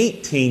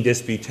 1518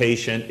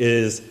 disputation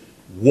is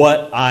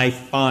what I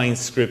find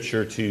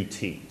Scripture to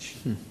teach.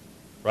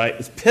 Right?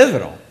 It's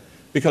pivotal.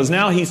 Because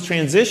now he's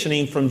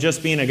transitioning from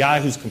just being a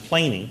guy who's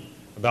complaining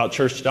about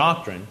church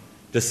doctrine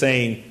to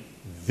saying,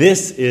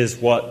 this is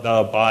what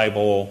the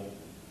Bible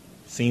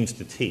seems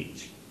to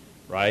teach.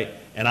 Right?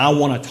 And I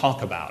want to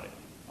talk about it.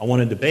 I want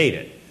to debate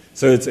it.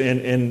 So it's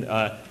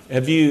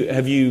have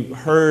you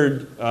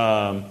heard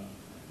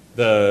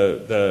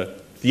the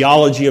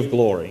theology of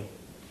glory?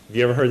 Have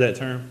you ever heard that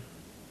term?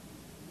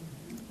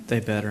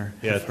 They better.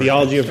 Yeah,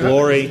 theology of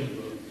glory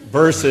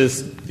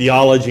versus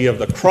theology of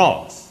the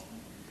cross.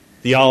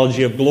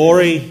 Theology of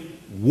glory,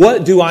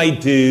 what do I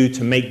do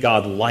to make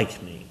God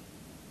like me?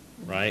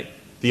 Right?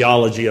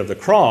 Theology of the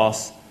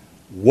cross,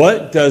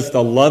 what does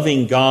the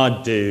loving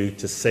God do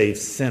to save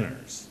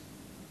sinners?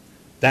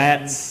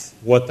 That's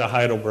what the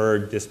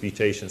Heidelberg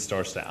Disputation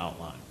starts to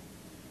outline.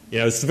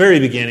 It's the very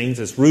beginnings.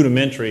 It's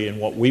rudimentary in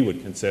what we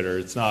would consider.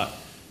 It's not,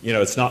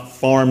 it's not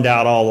farmed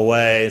out all the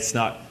way. It's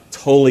not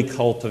totally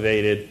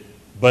cultivated,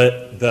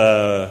 but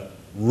the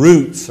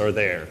roots are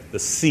there. The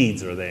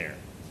seeds are there.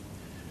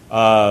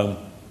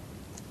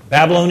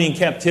 Babylonian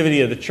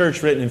captivity of the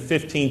church, written in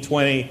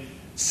 1520,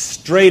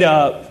 straight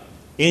up,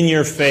 in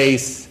your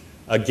face,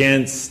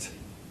 against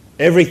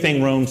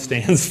everything Rome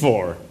stands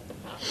for.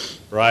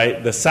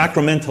 Right? The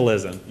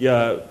sacramentalism.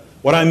 Yeah,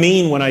 what I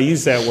mean when I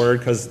use that word,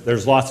 because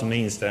there's lots of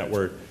meanings to that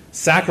word,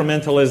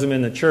 sacramentalism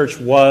in the church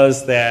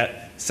was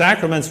that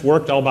sacraments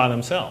worked all by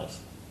themselves.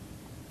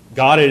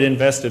 God had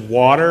invested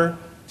water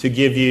to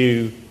give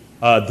you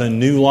the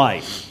new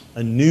life,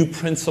 a new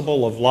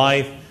principle of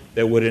life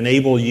that would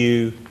enable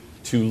you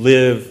to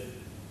live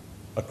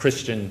a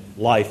Christian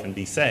life and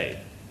be saved.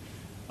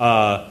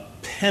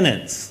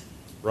 Penance,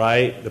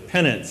 right? The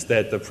penance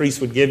that the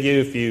priest would give you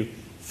if you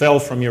fell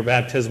from your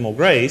baptismal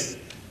grace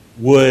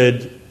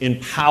would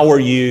empower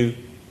you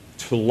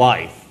to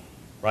life,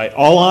 right?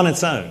 All on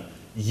its own.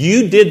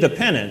 You did the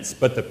penance,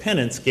 but the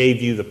penance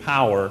gave you the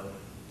power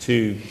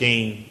to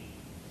gain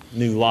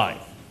new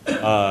life.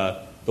 The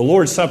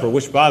Lord's Supper,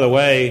 which, by the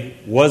way,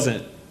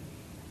 wasn't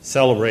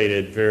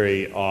celebrated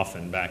very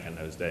often back in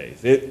those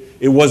days.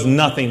 It was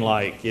nothing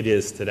like it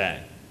is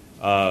today.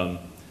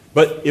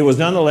 But it was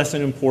nonetheless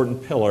an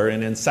important pillar.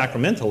 And in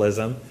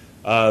sacramentalism,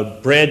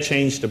 bread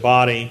changed to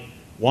body,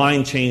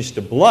 wine changed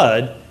to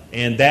blood,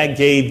 and that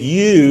gave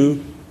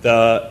you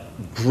the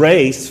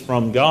grace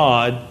from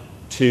God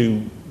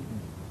to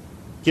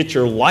get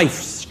your life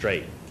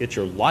straight, get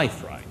your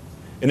life right.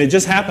 And it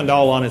just happened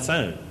all on its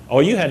own.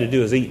 All you had to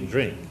do is eat and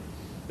drink.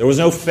 There was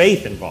no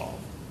faith involved.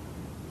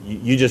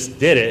 You just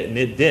did it, and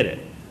it did it.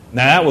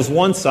 Now, that was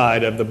one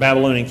side of the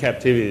Babylonian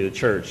captivity of the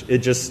church. It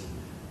just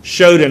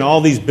showed in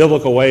all these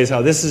biblical ways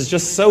how this is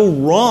just so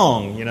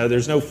wrong.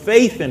 There's no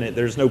faith in it.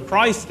 There's no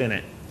Christ in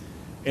it.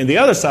 And the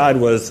other side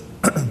was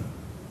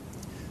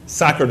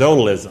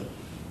sacerdotalism.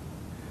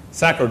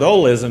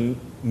 Sacerdotalism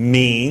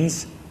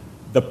means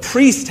the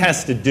priest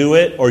has to do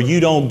it or you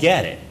don't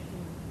get it.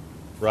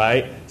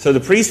 Right? So the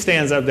priest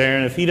stands up there,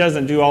 and if he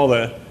doesn't do all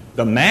the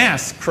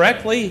Mass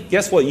correctly,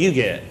 guess what you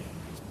get?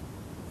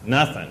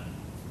 Nothing.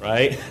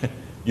 Right?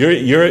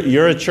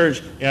 You're a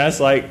church. It's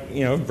like,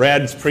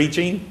 Brad's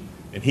preaching,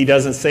 and he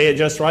doesn't say it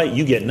just right,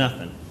 you get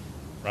nothing.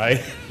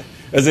 Right?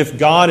 As if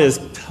God has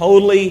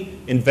totally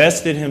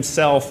invested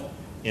himself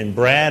in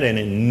Brad and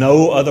in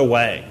no other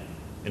way.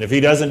 And if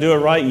he doesn't do it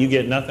right, you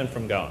get nothing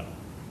from God.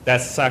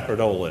 That's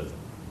sacerdotalism.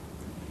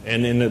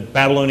 And in the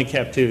Babylonian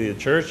captivity of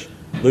the church,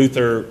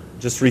 Luther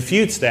just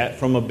refutes that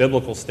from a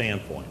biblical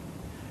standpoint.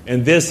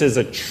 And this is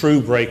a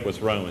true break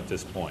with Rome at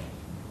this point.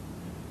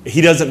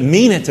 He doesn't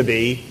mean it to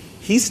be.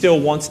 He still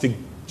wants to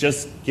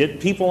just get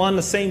people on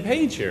the same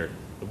page here,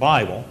 the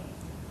Bible.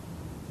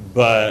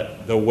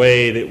 But the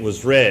way that it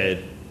was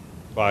read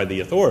by the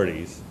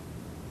authorities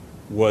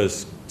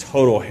was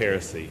total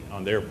heresy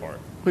on their part.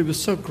 He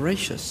was so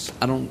gracious.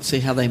 I don't see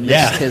how they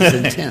missed his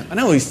intent. I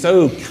know he's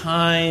so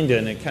kind,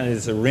 and it kind of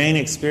is a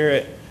reigning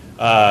spirit.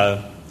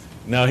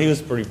 No, he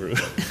was pretty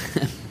brutal.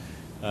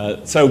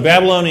 So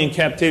Babylonian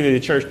captivity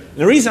of the church. And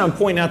the reason I'm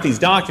pointing out these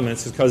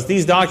documents is because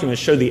these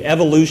documents show the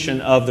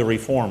evolution of the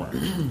reformer.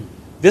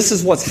 This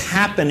is what's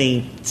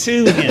happening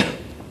to him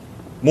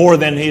more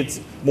than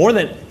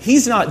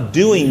he's not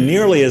doing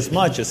nearly as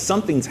much as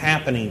something's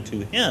happening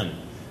to him.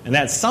 And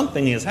that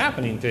something is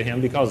happening to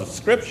him because of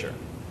Scripture.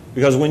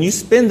 Because when you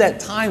spend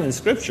that time in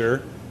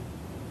Scripture,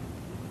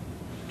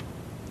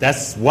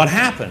 that's what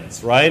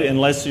happens, right?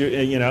 Unless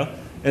you know.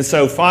 And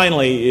so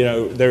finally,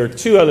 there are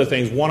two other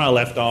things. One I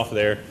left off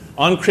there.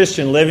 On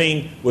Christian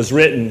Living was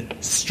written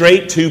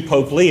straight to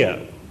Pope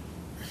Leo.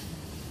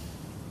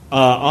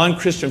 On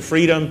Christian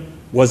Freedom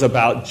was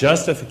about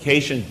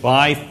justification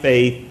by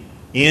faith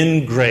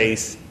in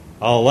grace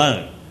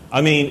alone.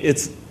 I mean,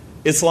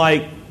 it's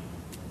like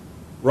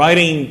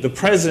writing the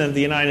President of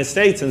the United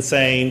States and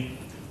saying,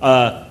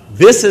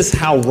 this is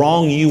how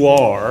wrong you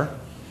are,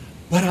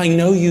 but I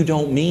know you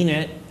don't mean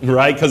it,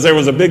 right? Because there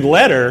was a big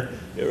letter,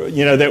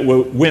 that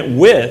went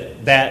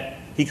with that.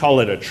 He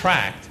called it a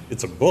tract.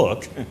 It's a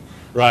book,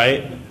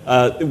 right?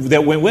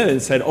 That went with it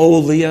and said, "Oh,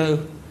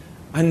 Leo,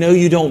 I know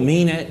you don't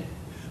mean it,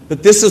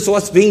 but this is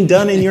what's being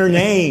done in your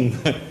name,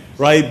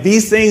 right?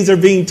 These things are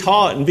being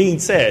taught and being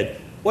said."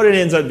 What it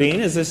ends up being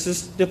is it's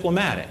just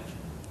diplomatic.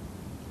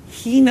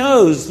 He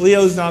knows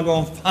Leo's not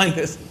going to find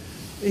this.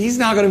 He's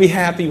not going to be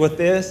happy with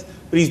this,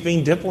 but he's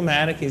being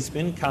diplomatic. He's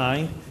been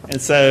kind.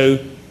 And so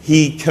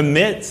he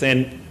commits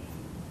and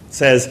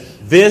says,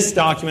 this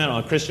document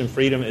on Christian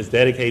freedom is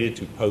dedicated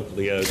to Pope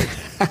Leo.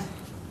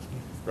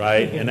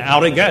 Right? And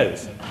out it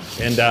goes.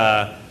 And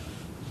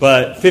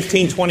but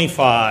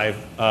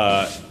 1525,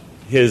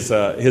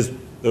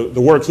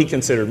 the work he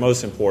considered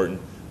most important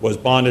was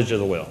Bondage of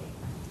the Will.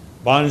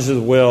 Bondage of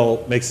the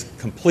Will makes a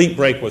complete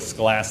break with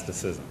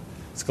scholasticism.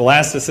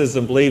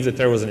 Scholasticism believed that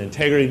there was an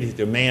integrity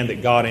to man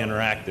that God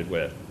interacted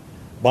with.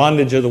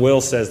 Bondage of the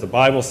Will says, the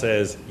Bible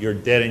says, you're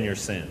dead in your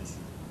sins.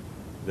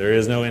 There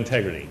is no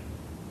integrity.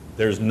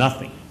 There's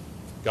nothing.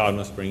 God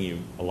must bring you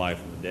alive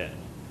from the dead.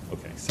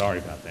 Okay, sorry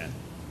about that.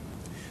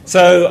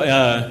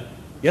 So,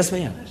 yes,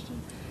 ma'am.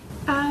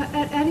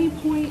 At any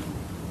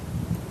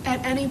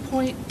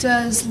point,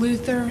 does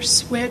Luther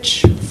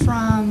switch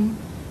from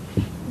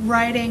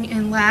writing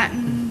in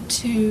Latin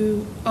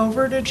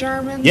over to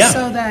German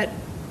so that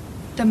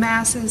the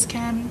masses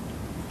can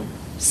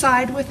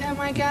side with him,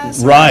 I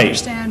guess? Right.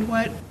 Understand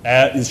what...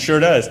 It sure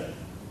does.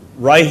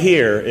 Right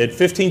here, at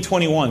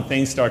 1521,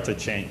 things start to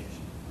change.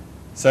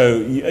 So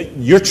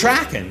you're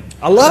tracking.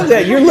 I love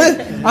that.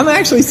 I'm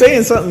actually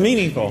saying something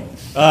meaningful.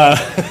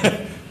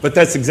 But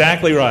that's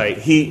exactly right.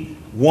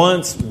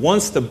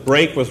 Once the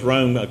break with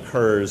Rome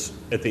occurs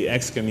at the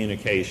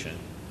excommunication,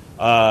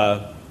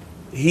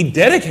 he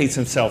dedicates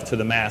himself to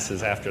the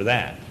masses after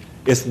that.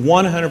 It's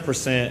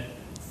 100%,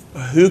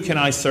 who can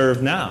I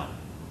serve now?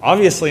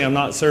 Obviously, I'm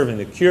not serving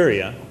the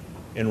Curia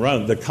in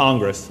Rome, the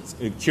Congress.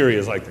 Curia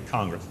is like the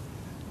Congress.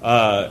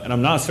 And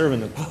I'm not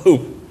serving the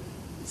Pope.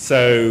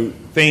 So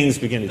things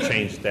begin to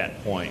change at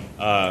that point.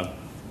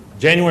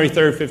 January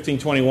 3rd,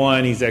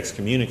 1521, he's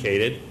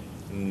excommunicated.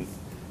 And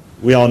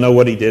we all know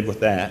what he did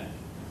with that.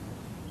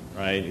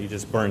 Right? He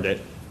just burned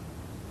it.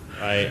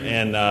 Right?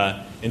 And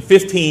in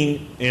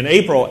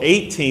April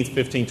 18th,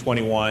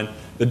 1521,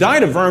 the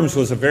Diet of Worms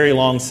was a very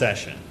long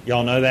session.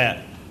 Y'all know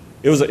that?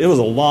 It was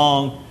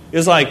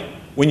like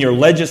when your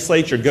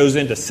legislature goes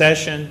into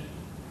session,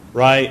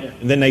 right?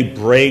 And then they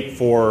break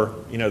for,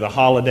 the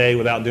holiday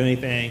without doing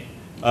anything.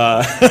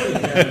 Well,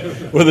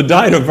 the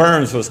Diet of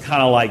Worms was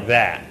kind of like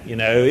that.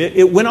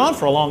 It went on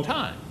for a long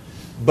time.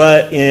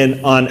 But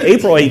on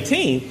April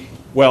 18th,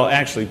 well,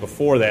 actually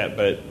before that,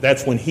 but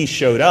that's when he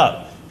showed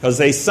up. Because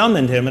they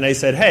summoned him and they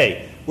said,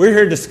 hey, we're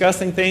here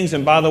discussing things,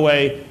 and by the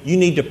way, you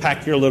need to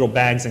pack your little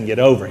bags and get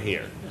over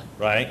here,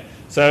 right?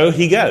 So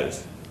he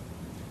goes.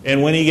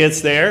 And when he gets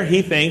there,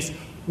 he thinks,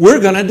 we're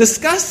going to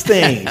discuss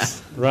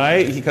things,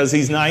 right? Because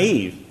he's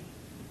naive.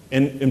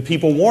 And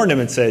people warned him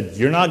and said,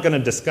 you're not going to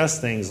discuss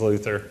things,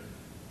 Luther.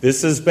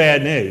 This is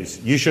bad news.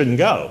 You shouldn't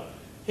go.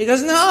 He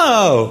goes,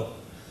 no,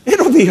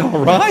 it'll be all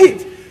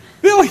right.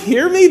 They'll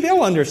hear me.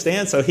 They'll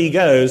understand. So he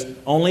goes,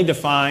 only to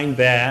find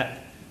that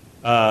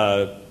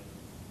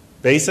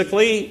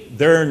basically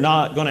they're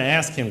not going to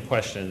ask him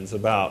questions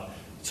about,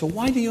 so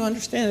why do you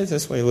understand it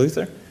this way,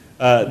 Luther?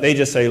 They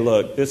just say,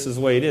 look, this is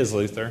the way it is,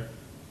 Luther.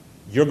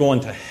 You're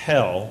going to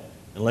hell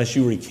unless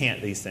you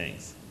recant these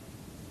things.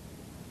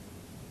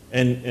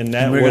 And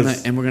we're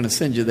going to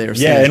send you there.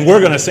 Yeah, and we're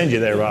going to send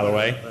you there, by the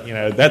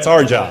way. That's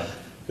our job,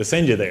 to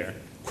send you there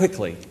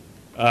quickly.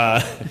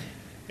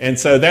 And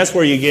so that's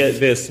where you get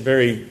this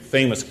very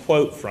famous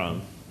quote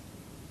from.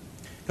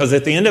 Because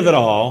at the end of it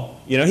all,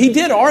 he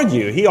did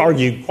argue. He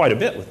argued quite a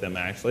bit with them,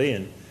 actually.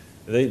 And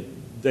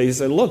they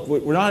said, look,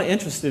 we're not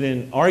interested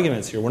in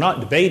arguments here. We're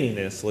not debating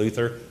this,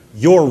 Luther.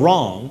 You're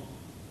wrong.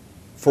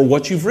 for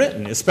what you've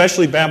written,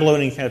 especially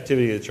Babylonian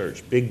captivity of the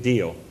church. Big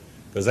deal.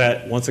 Because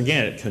that, once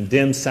again, it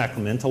condemns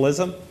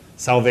sacramentalism,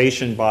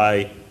 salvation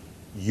by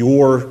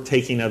your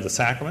taking of the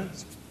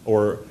sacraments,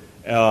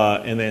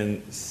 and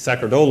then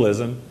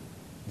sacerdotalism.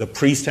 The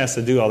priest has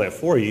to do all that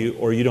for you,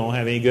 or you don't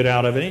have any good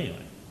out of it anyway.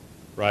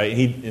 Right?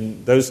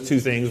 And those two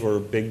things were a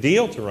big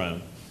deal to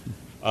Rome.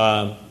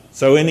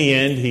 So in the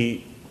end,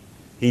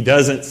 he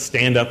doesn't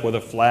stand up with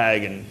a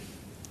flag and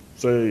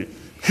say,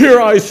 "Here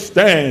I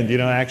stand."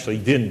 Actually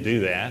didn't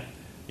do that.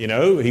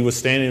 He was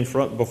standing in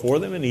front before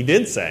them, and he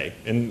did say,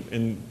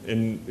 and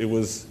it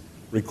was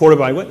recorded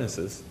by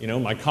witnesses,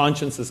 "My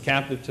conscience is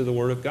captive to the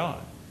word of God.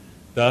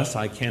 Thus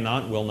I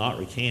cannot, will not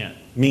recant,"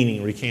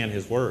 meaning recant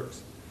his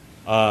works.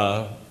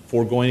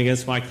 "For going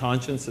against my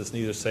conscience is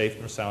neither safe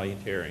nor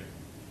salutary.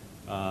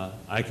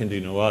 I can do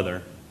no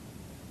other.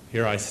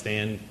 Here I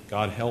stand,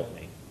 God help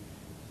me."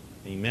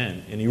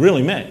 Amen. And he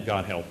really meant,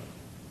 God help me.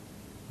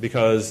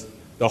 Because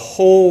the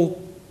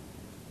whole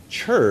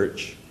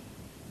church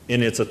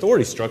in its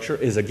authority structure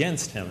is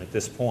against him at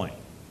this point.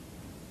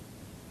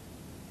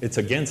 It's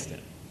against him.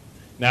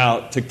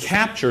 Now, to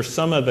capture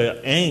some of the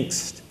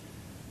angst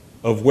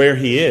of where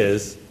he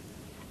is,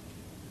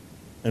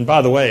 and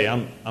by the way,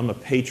 I'm a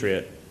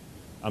patriot.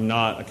 I'm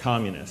not a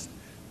communist.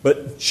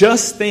 But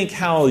just think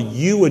how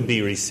you would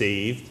be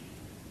received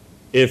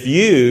if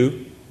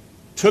you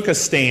took a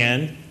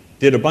stand,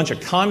 did a bunch of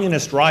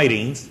communist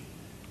writings,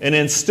 and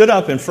then stood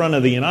up in front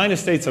of the United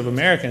States of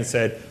America and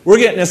said, "We're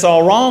getting this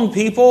all wrong,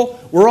 people.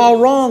 We're all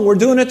wrong. We're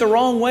doing it the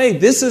wrong way.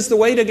 This is the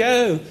way to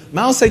go.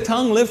 Mao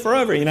Zedong live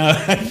forever,"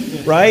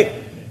 right?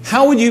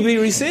 How would you be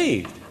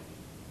received?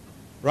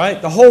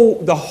 Right? The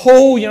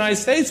whole United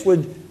States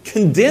would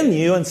condemn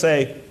you and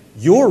say,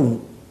 you're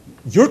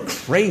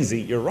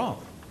crazy, you're wrong.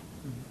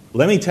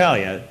 Let me tell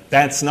you,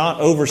 that's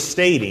not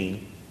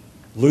overstating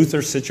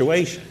Luther's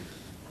situation.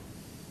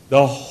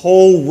 The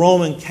whole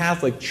Roman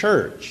Catholic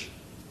Church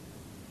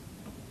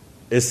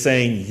is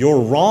saying, "You're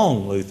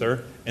wrong,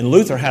 Luther." And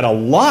Luther had a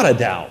lot of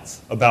doubts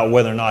about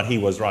whether or not he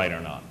was right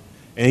or not.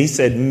 And he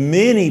said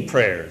many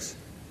prayers,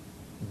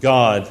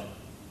 "God,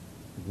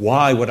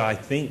 why would I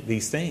think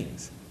these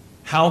things?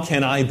 How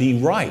can I be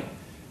right?"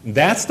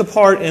 That's the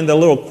part in the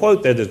little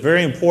quote that is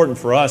very important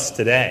for us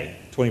today,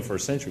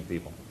 21st century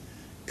people.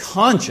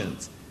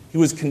 Conscience. He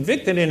was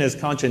convicted in his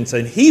conscience,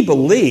 and he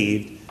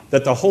believed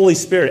that the Holy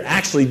Spirit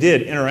actually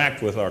did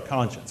interact with our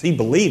conscience. He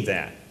believed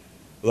that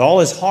with all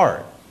his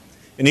heart.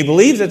 And he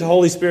believed that the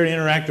Holy Spirit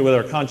interacted with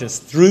our conscience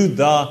through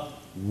the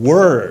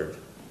Word.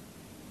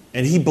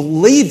 And he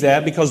believed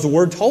that because the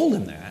Word told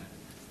him that.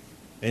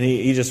 And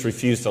he just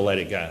refused to let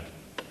it go.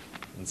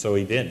 And so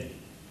he didn't.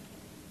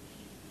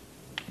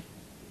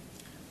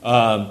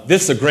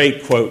 This is a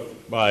great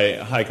quote by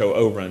Heiko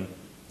Oberon.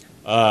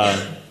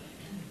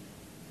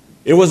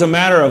 "It was a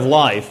matter of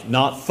life,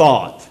 not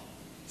thought,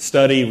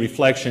 study,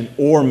 reflection,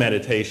 or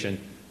meditation,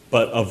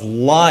 but of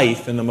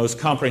life in the most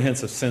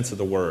comprehensive sense of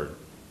the word.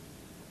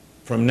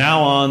 From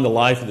now on, the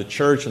life of the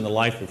church and the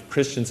life of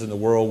Christians in the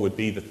world would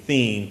be the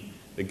theme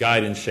that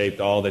guided and shaped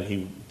all that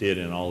he did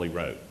and all he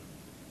wrote."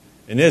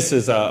 And this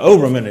is,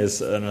 Oberman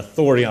is an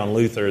authority on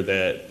Luther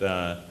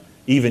that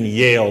even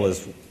Yale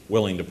is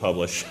willing to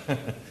publish.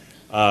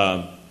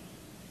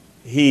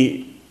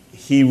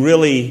 He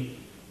really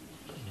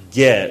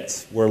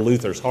gets where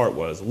Luther's heart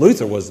was.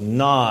 Luther was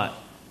not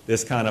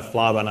this kind of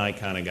fly-by-night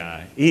kind of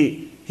guy.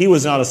 He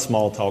was not a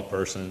small talk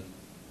person.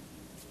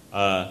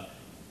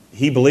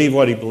 He believed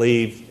what he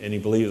believed, and he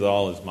believed with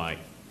all his might.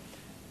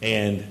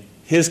 And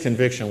his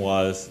conviction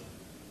was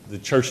the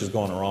church is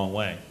going the wrong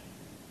way.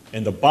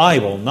 And the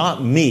Bible,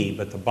 not me,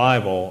 but the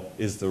Bible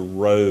is the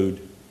road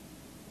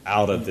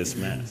out of this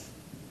mess.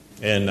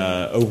 And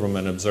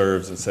Oberman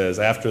observes and says,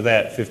 after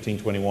that,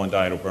 1521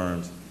 Diet of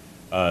Worms,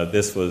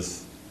 this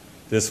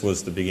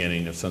was the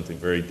beginning of something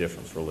very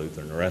different for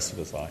Luther in the rest of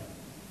his life.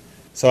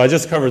 So I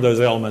just covered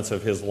those elements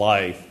of his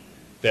life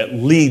that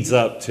leads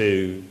up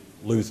to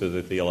Luther,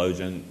 the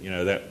theologian.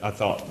 That I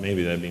thought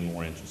maybe that'd be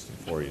more interesting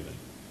for you.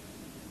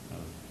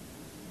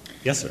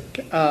 Yes, sir.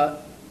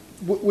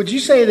 Would you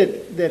say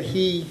that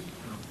he,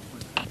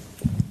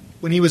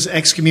 when he was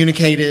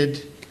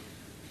excommunicated,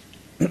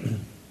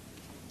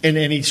 and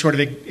he sort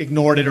of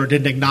ignored it or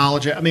didn't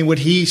acknowledge it, would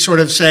he sort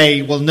of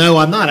say, well, no,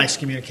 I'm not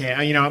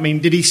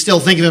excommunicated? Did he still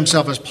think of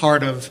himself as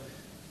part of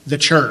the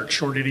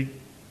church, or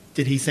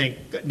did he think,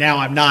 now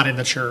I'm not in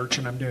the church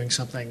and I'm doing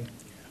something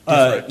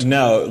different?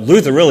 No,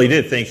 Luther really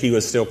did think he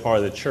was still part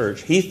of the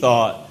church. He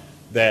thought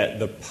that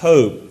the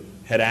Pope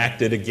had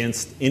acted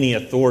against any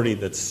authority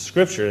that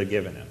Scripture had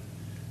given him.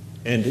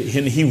 And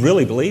he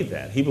really believed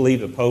that. He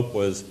believed the Pope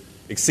was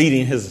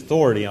exceeding his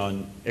authority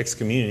on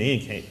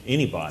excommunicating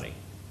anybody,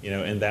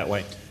 in that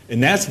way.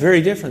 And that's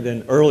very different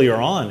than earlier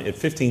on at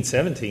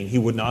 1517. He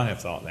would not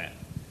have thought that.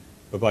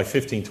 But by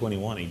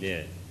 1521, he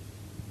did.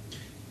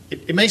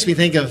 It makes me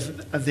think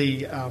of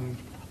the, I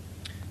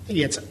think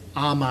it's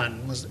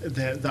Aman, was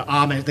the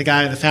Amish, the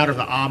guy, the founder of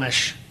the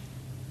Amish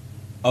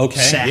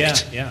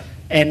sect. Yeah.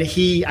 And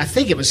I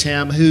think it was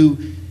him who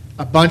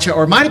a bunch of,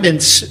 or it might have been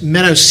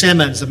Menno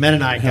Simmons, the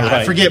Mennonite guy. Right.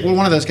 I forget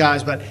one of those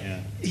guys, but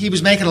he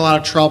was making a lot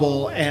of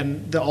trouble,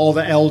 and all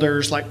the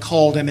elders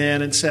called him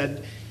in and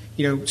said,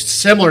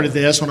 similar to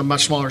this on a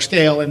much smaller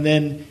scale, and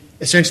then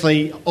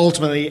essentially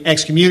ultimately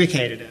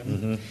excommunicated him.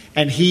 Mm-hmm.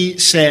 And he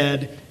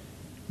said,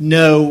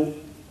 "No,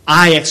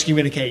 I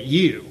excommunicate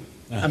you."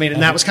 I mean,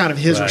 and that was kind of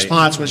his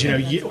response was,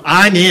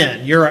 I'm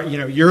in.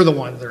 You're the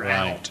one that are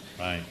out.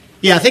 Right.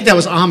 Yeah, I think that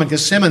was Ahmed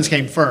because Simmons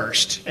came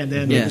first, and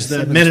then it was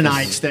the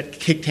Mennonites that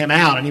kicked him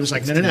out, and he was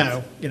like,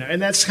 no.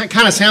 And that's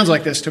kind of sounds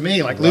like this to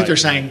me, like Luther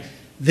saying,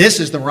 "This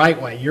is the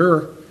right way.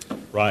 You're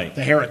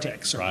the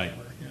heretics." Or whatever.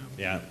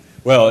 Yeah.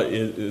 Well,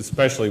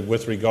 especially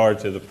with regard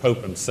to the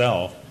Pope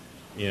himself,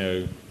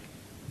 he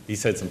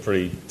said some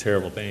pretty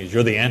terrible things.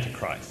 You're the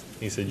Antichrist.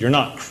 He said, "You're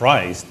not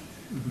Christ.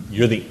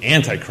 You're the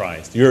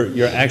Antichrist.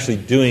 You're actually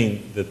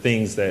doing the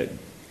things that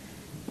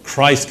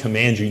Christ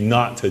commands you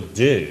not to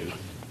do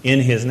in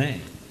His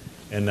name."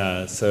 And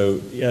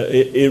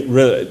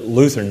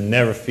Luther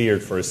never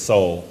feared for his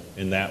soul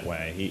in that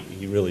way.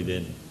 He really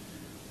didn't.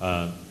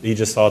 He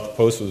just thought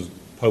the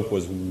Pope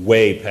was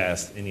way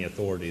past any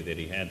authority that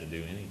he had to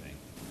do anything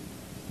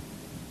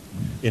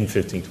in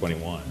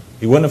 1521.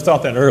 He wouldn't have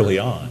thought that early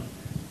on.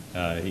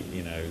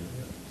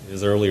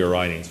 His earlier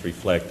writings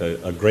reflect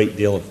a great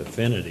deal of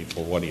affinity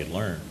for what he had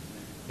learned,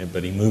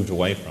 but he moved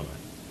away from it.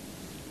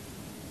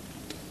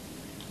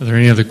 Are there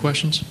any other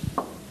questions?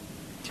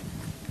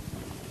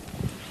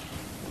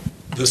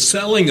 The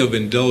selling of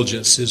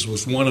indulgences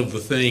was one of the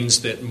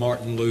things that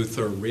Martin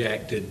Luther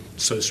reacted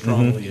so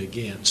strongly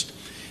against.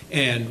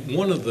 And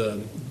one of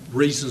the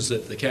reasons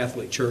that the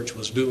Catholic Church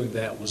was doing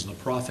that was the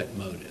profit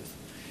motive.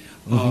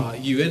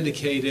 You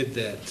indicated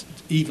that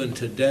even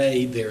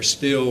today they're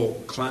still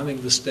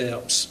climbing the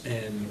steps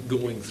and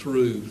going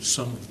through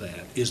some of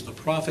that. Is the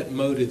profit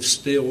motive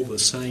still the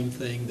same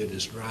thing that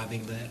is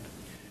driving that?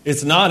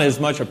 It's not as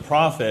much a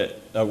profit.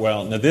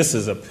 Now this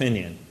is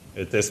opinion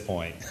at this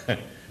point.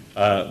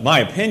 My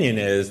opinion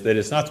is that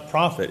it's not the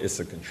profit, it's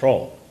the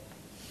control.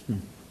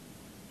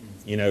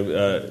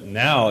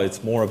 Now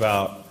it's more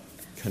about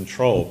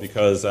control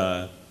because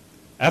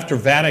after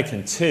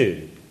Vatican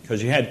II,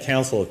 because you had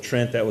Council of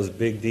Trent, that was a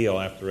big deal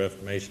after the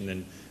Reformation,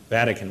 then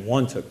Vatican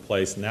I took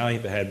place, and now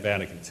you've had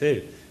Vatican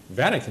II.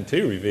 Vatican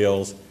II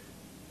reveals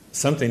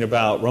something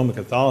about Roman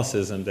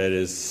Catholicism that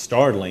is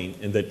startling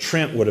and that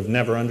Trent would have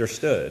never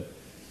understood,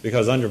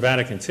 because under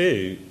Vatican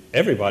II,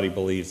 everybody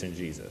believes in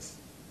Jesus.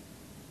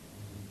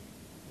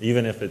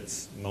 Even if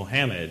it's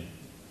Mohammed,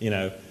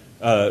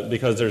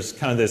 because there's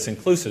kind of this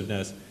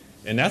inclusiveness.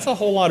 And that's a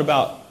whole lot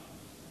about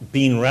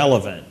being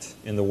relevant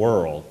in the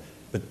world.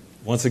 But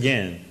once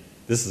again,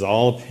 this is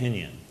all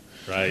opinion,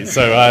 right?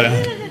 So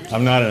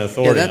I'm not an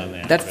authority on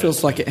that. That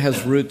feels like it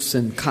has roots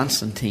in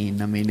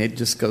Constantine. I mean, it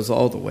just goes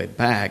all the way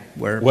back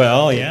where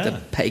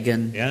the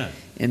pagan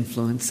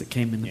influence that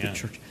came into the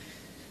church.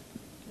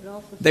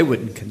 They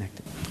wouldn't connect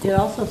it. It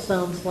also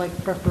sounds like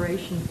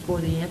preparation for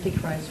the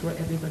Antichrist where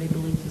everybody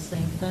believes the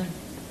same thing.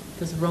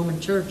 Because the Roman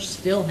Church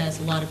still has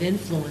a lot of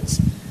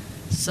influence.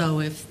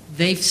 So if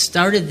they've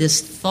started this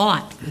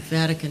thought with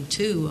Vatican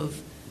II of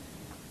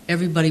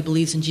everybody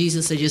believes in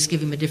Jesus, they just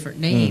give him a different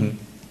name,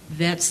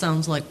 that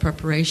sounds like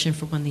preparation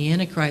for when the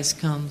Antichrist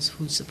comes,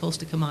 who's supposed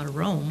to come out of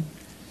Rome,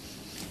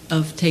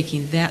 of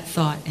taking that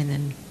thought and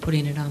then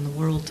putting it on the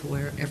world to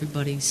where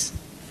everybody's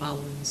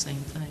following the same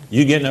thing.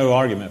 You get no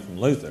argument from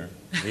Luther.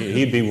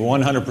 He'd be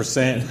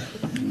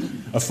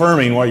 100%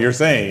 affirming what you're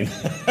saying.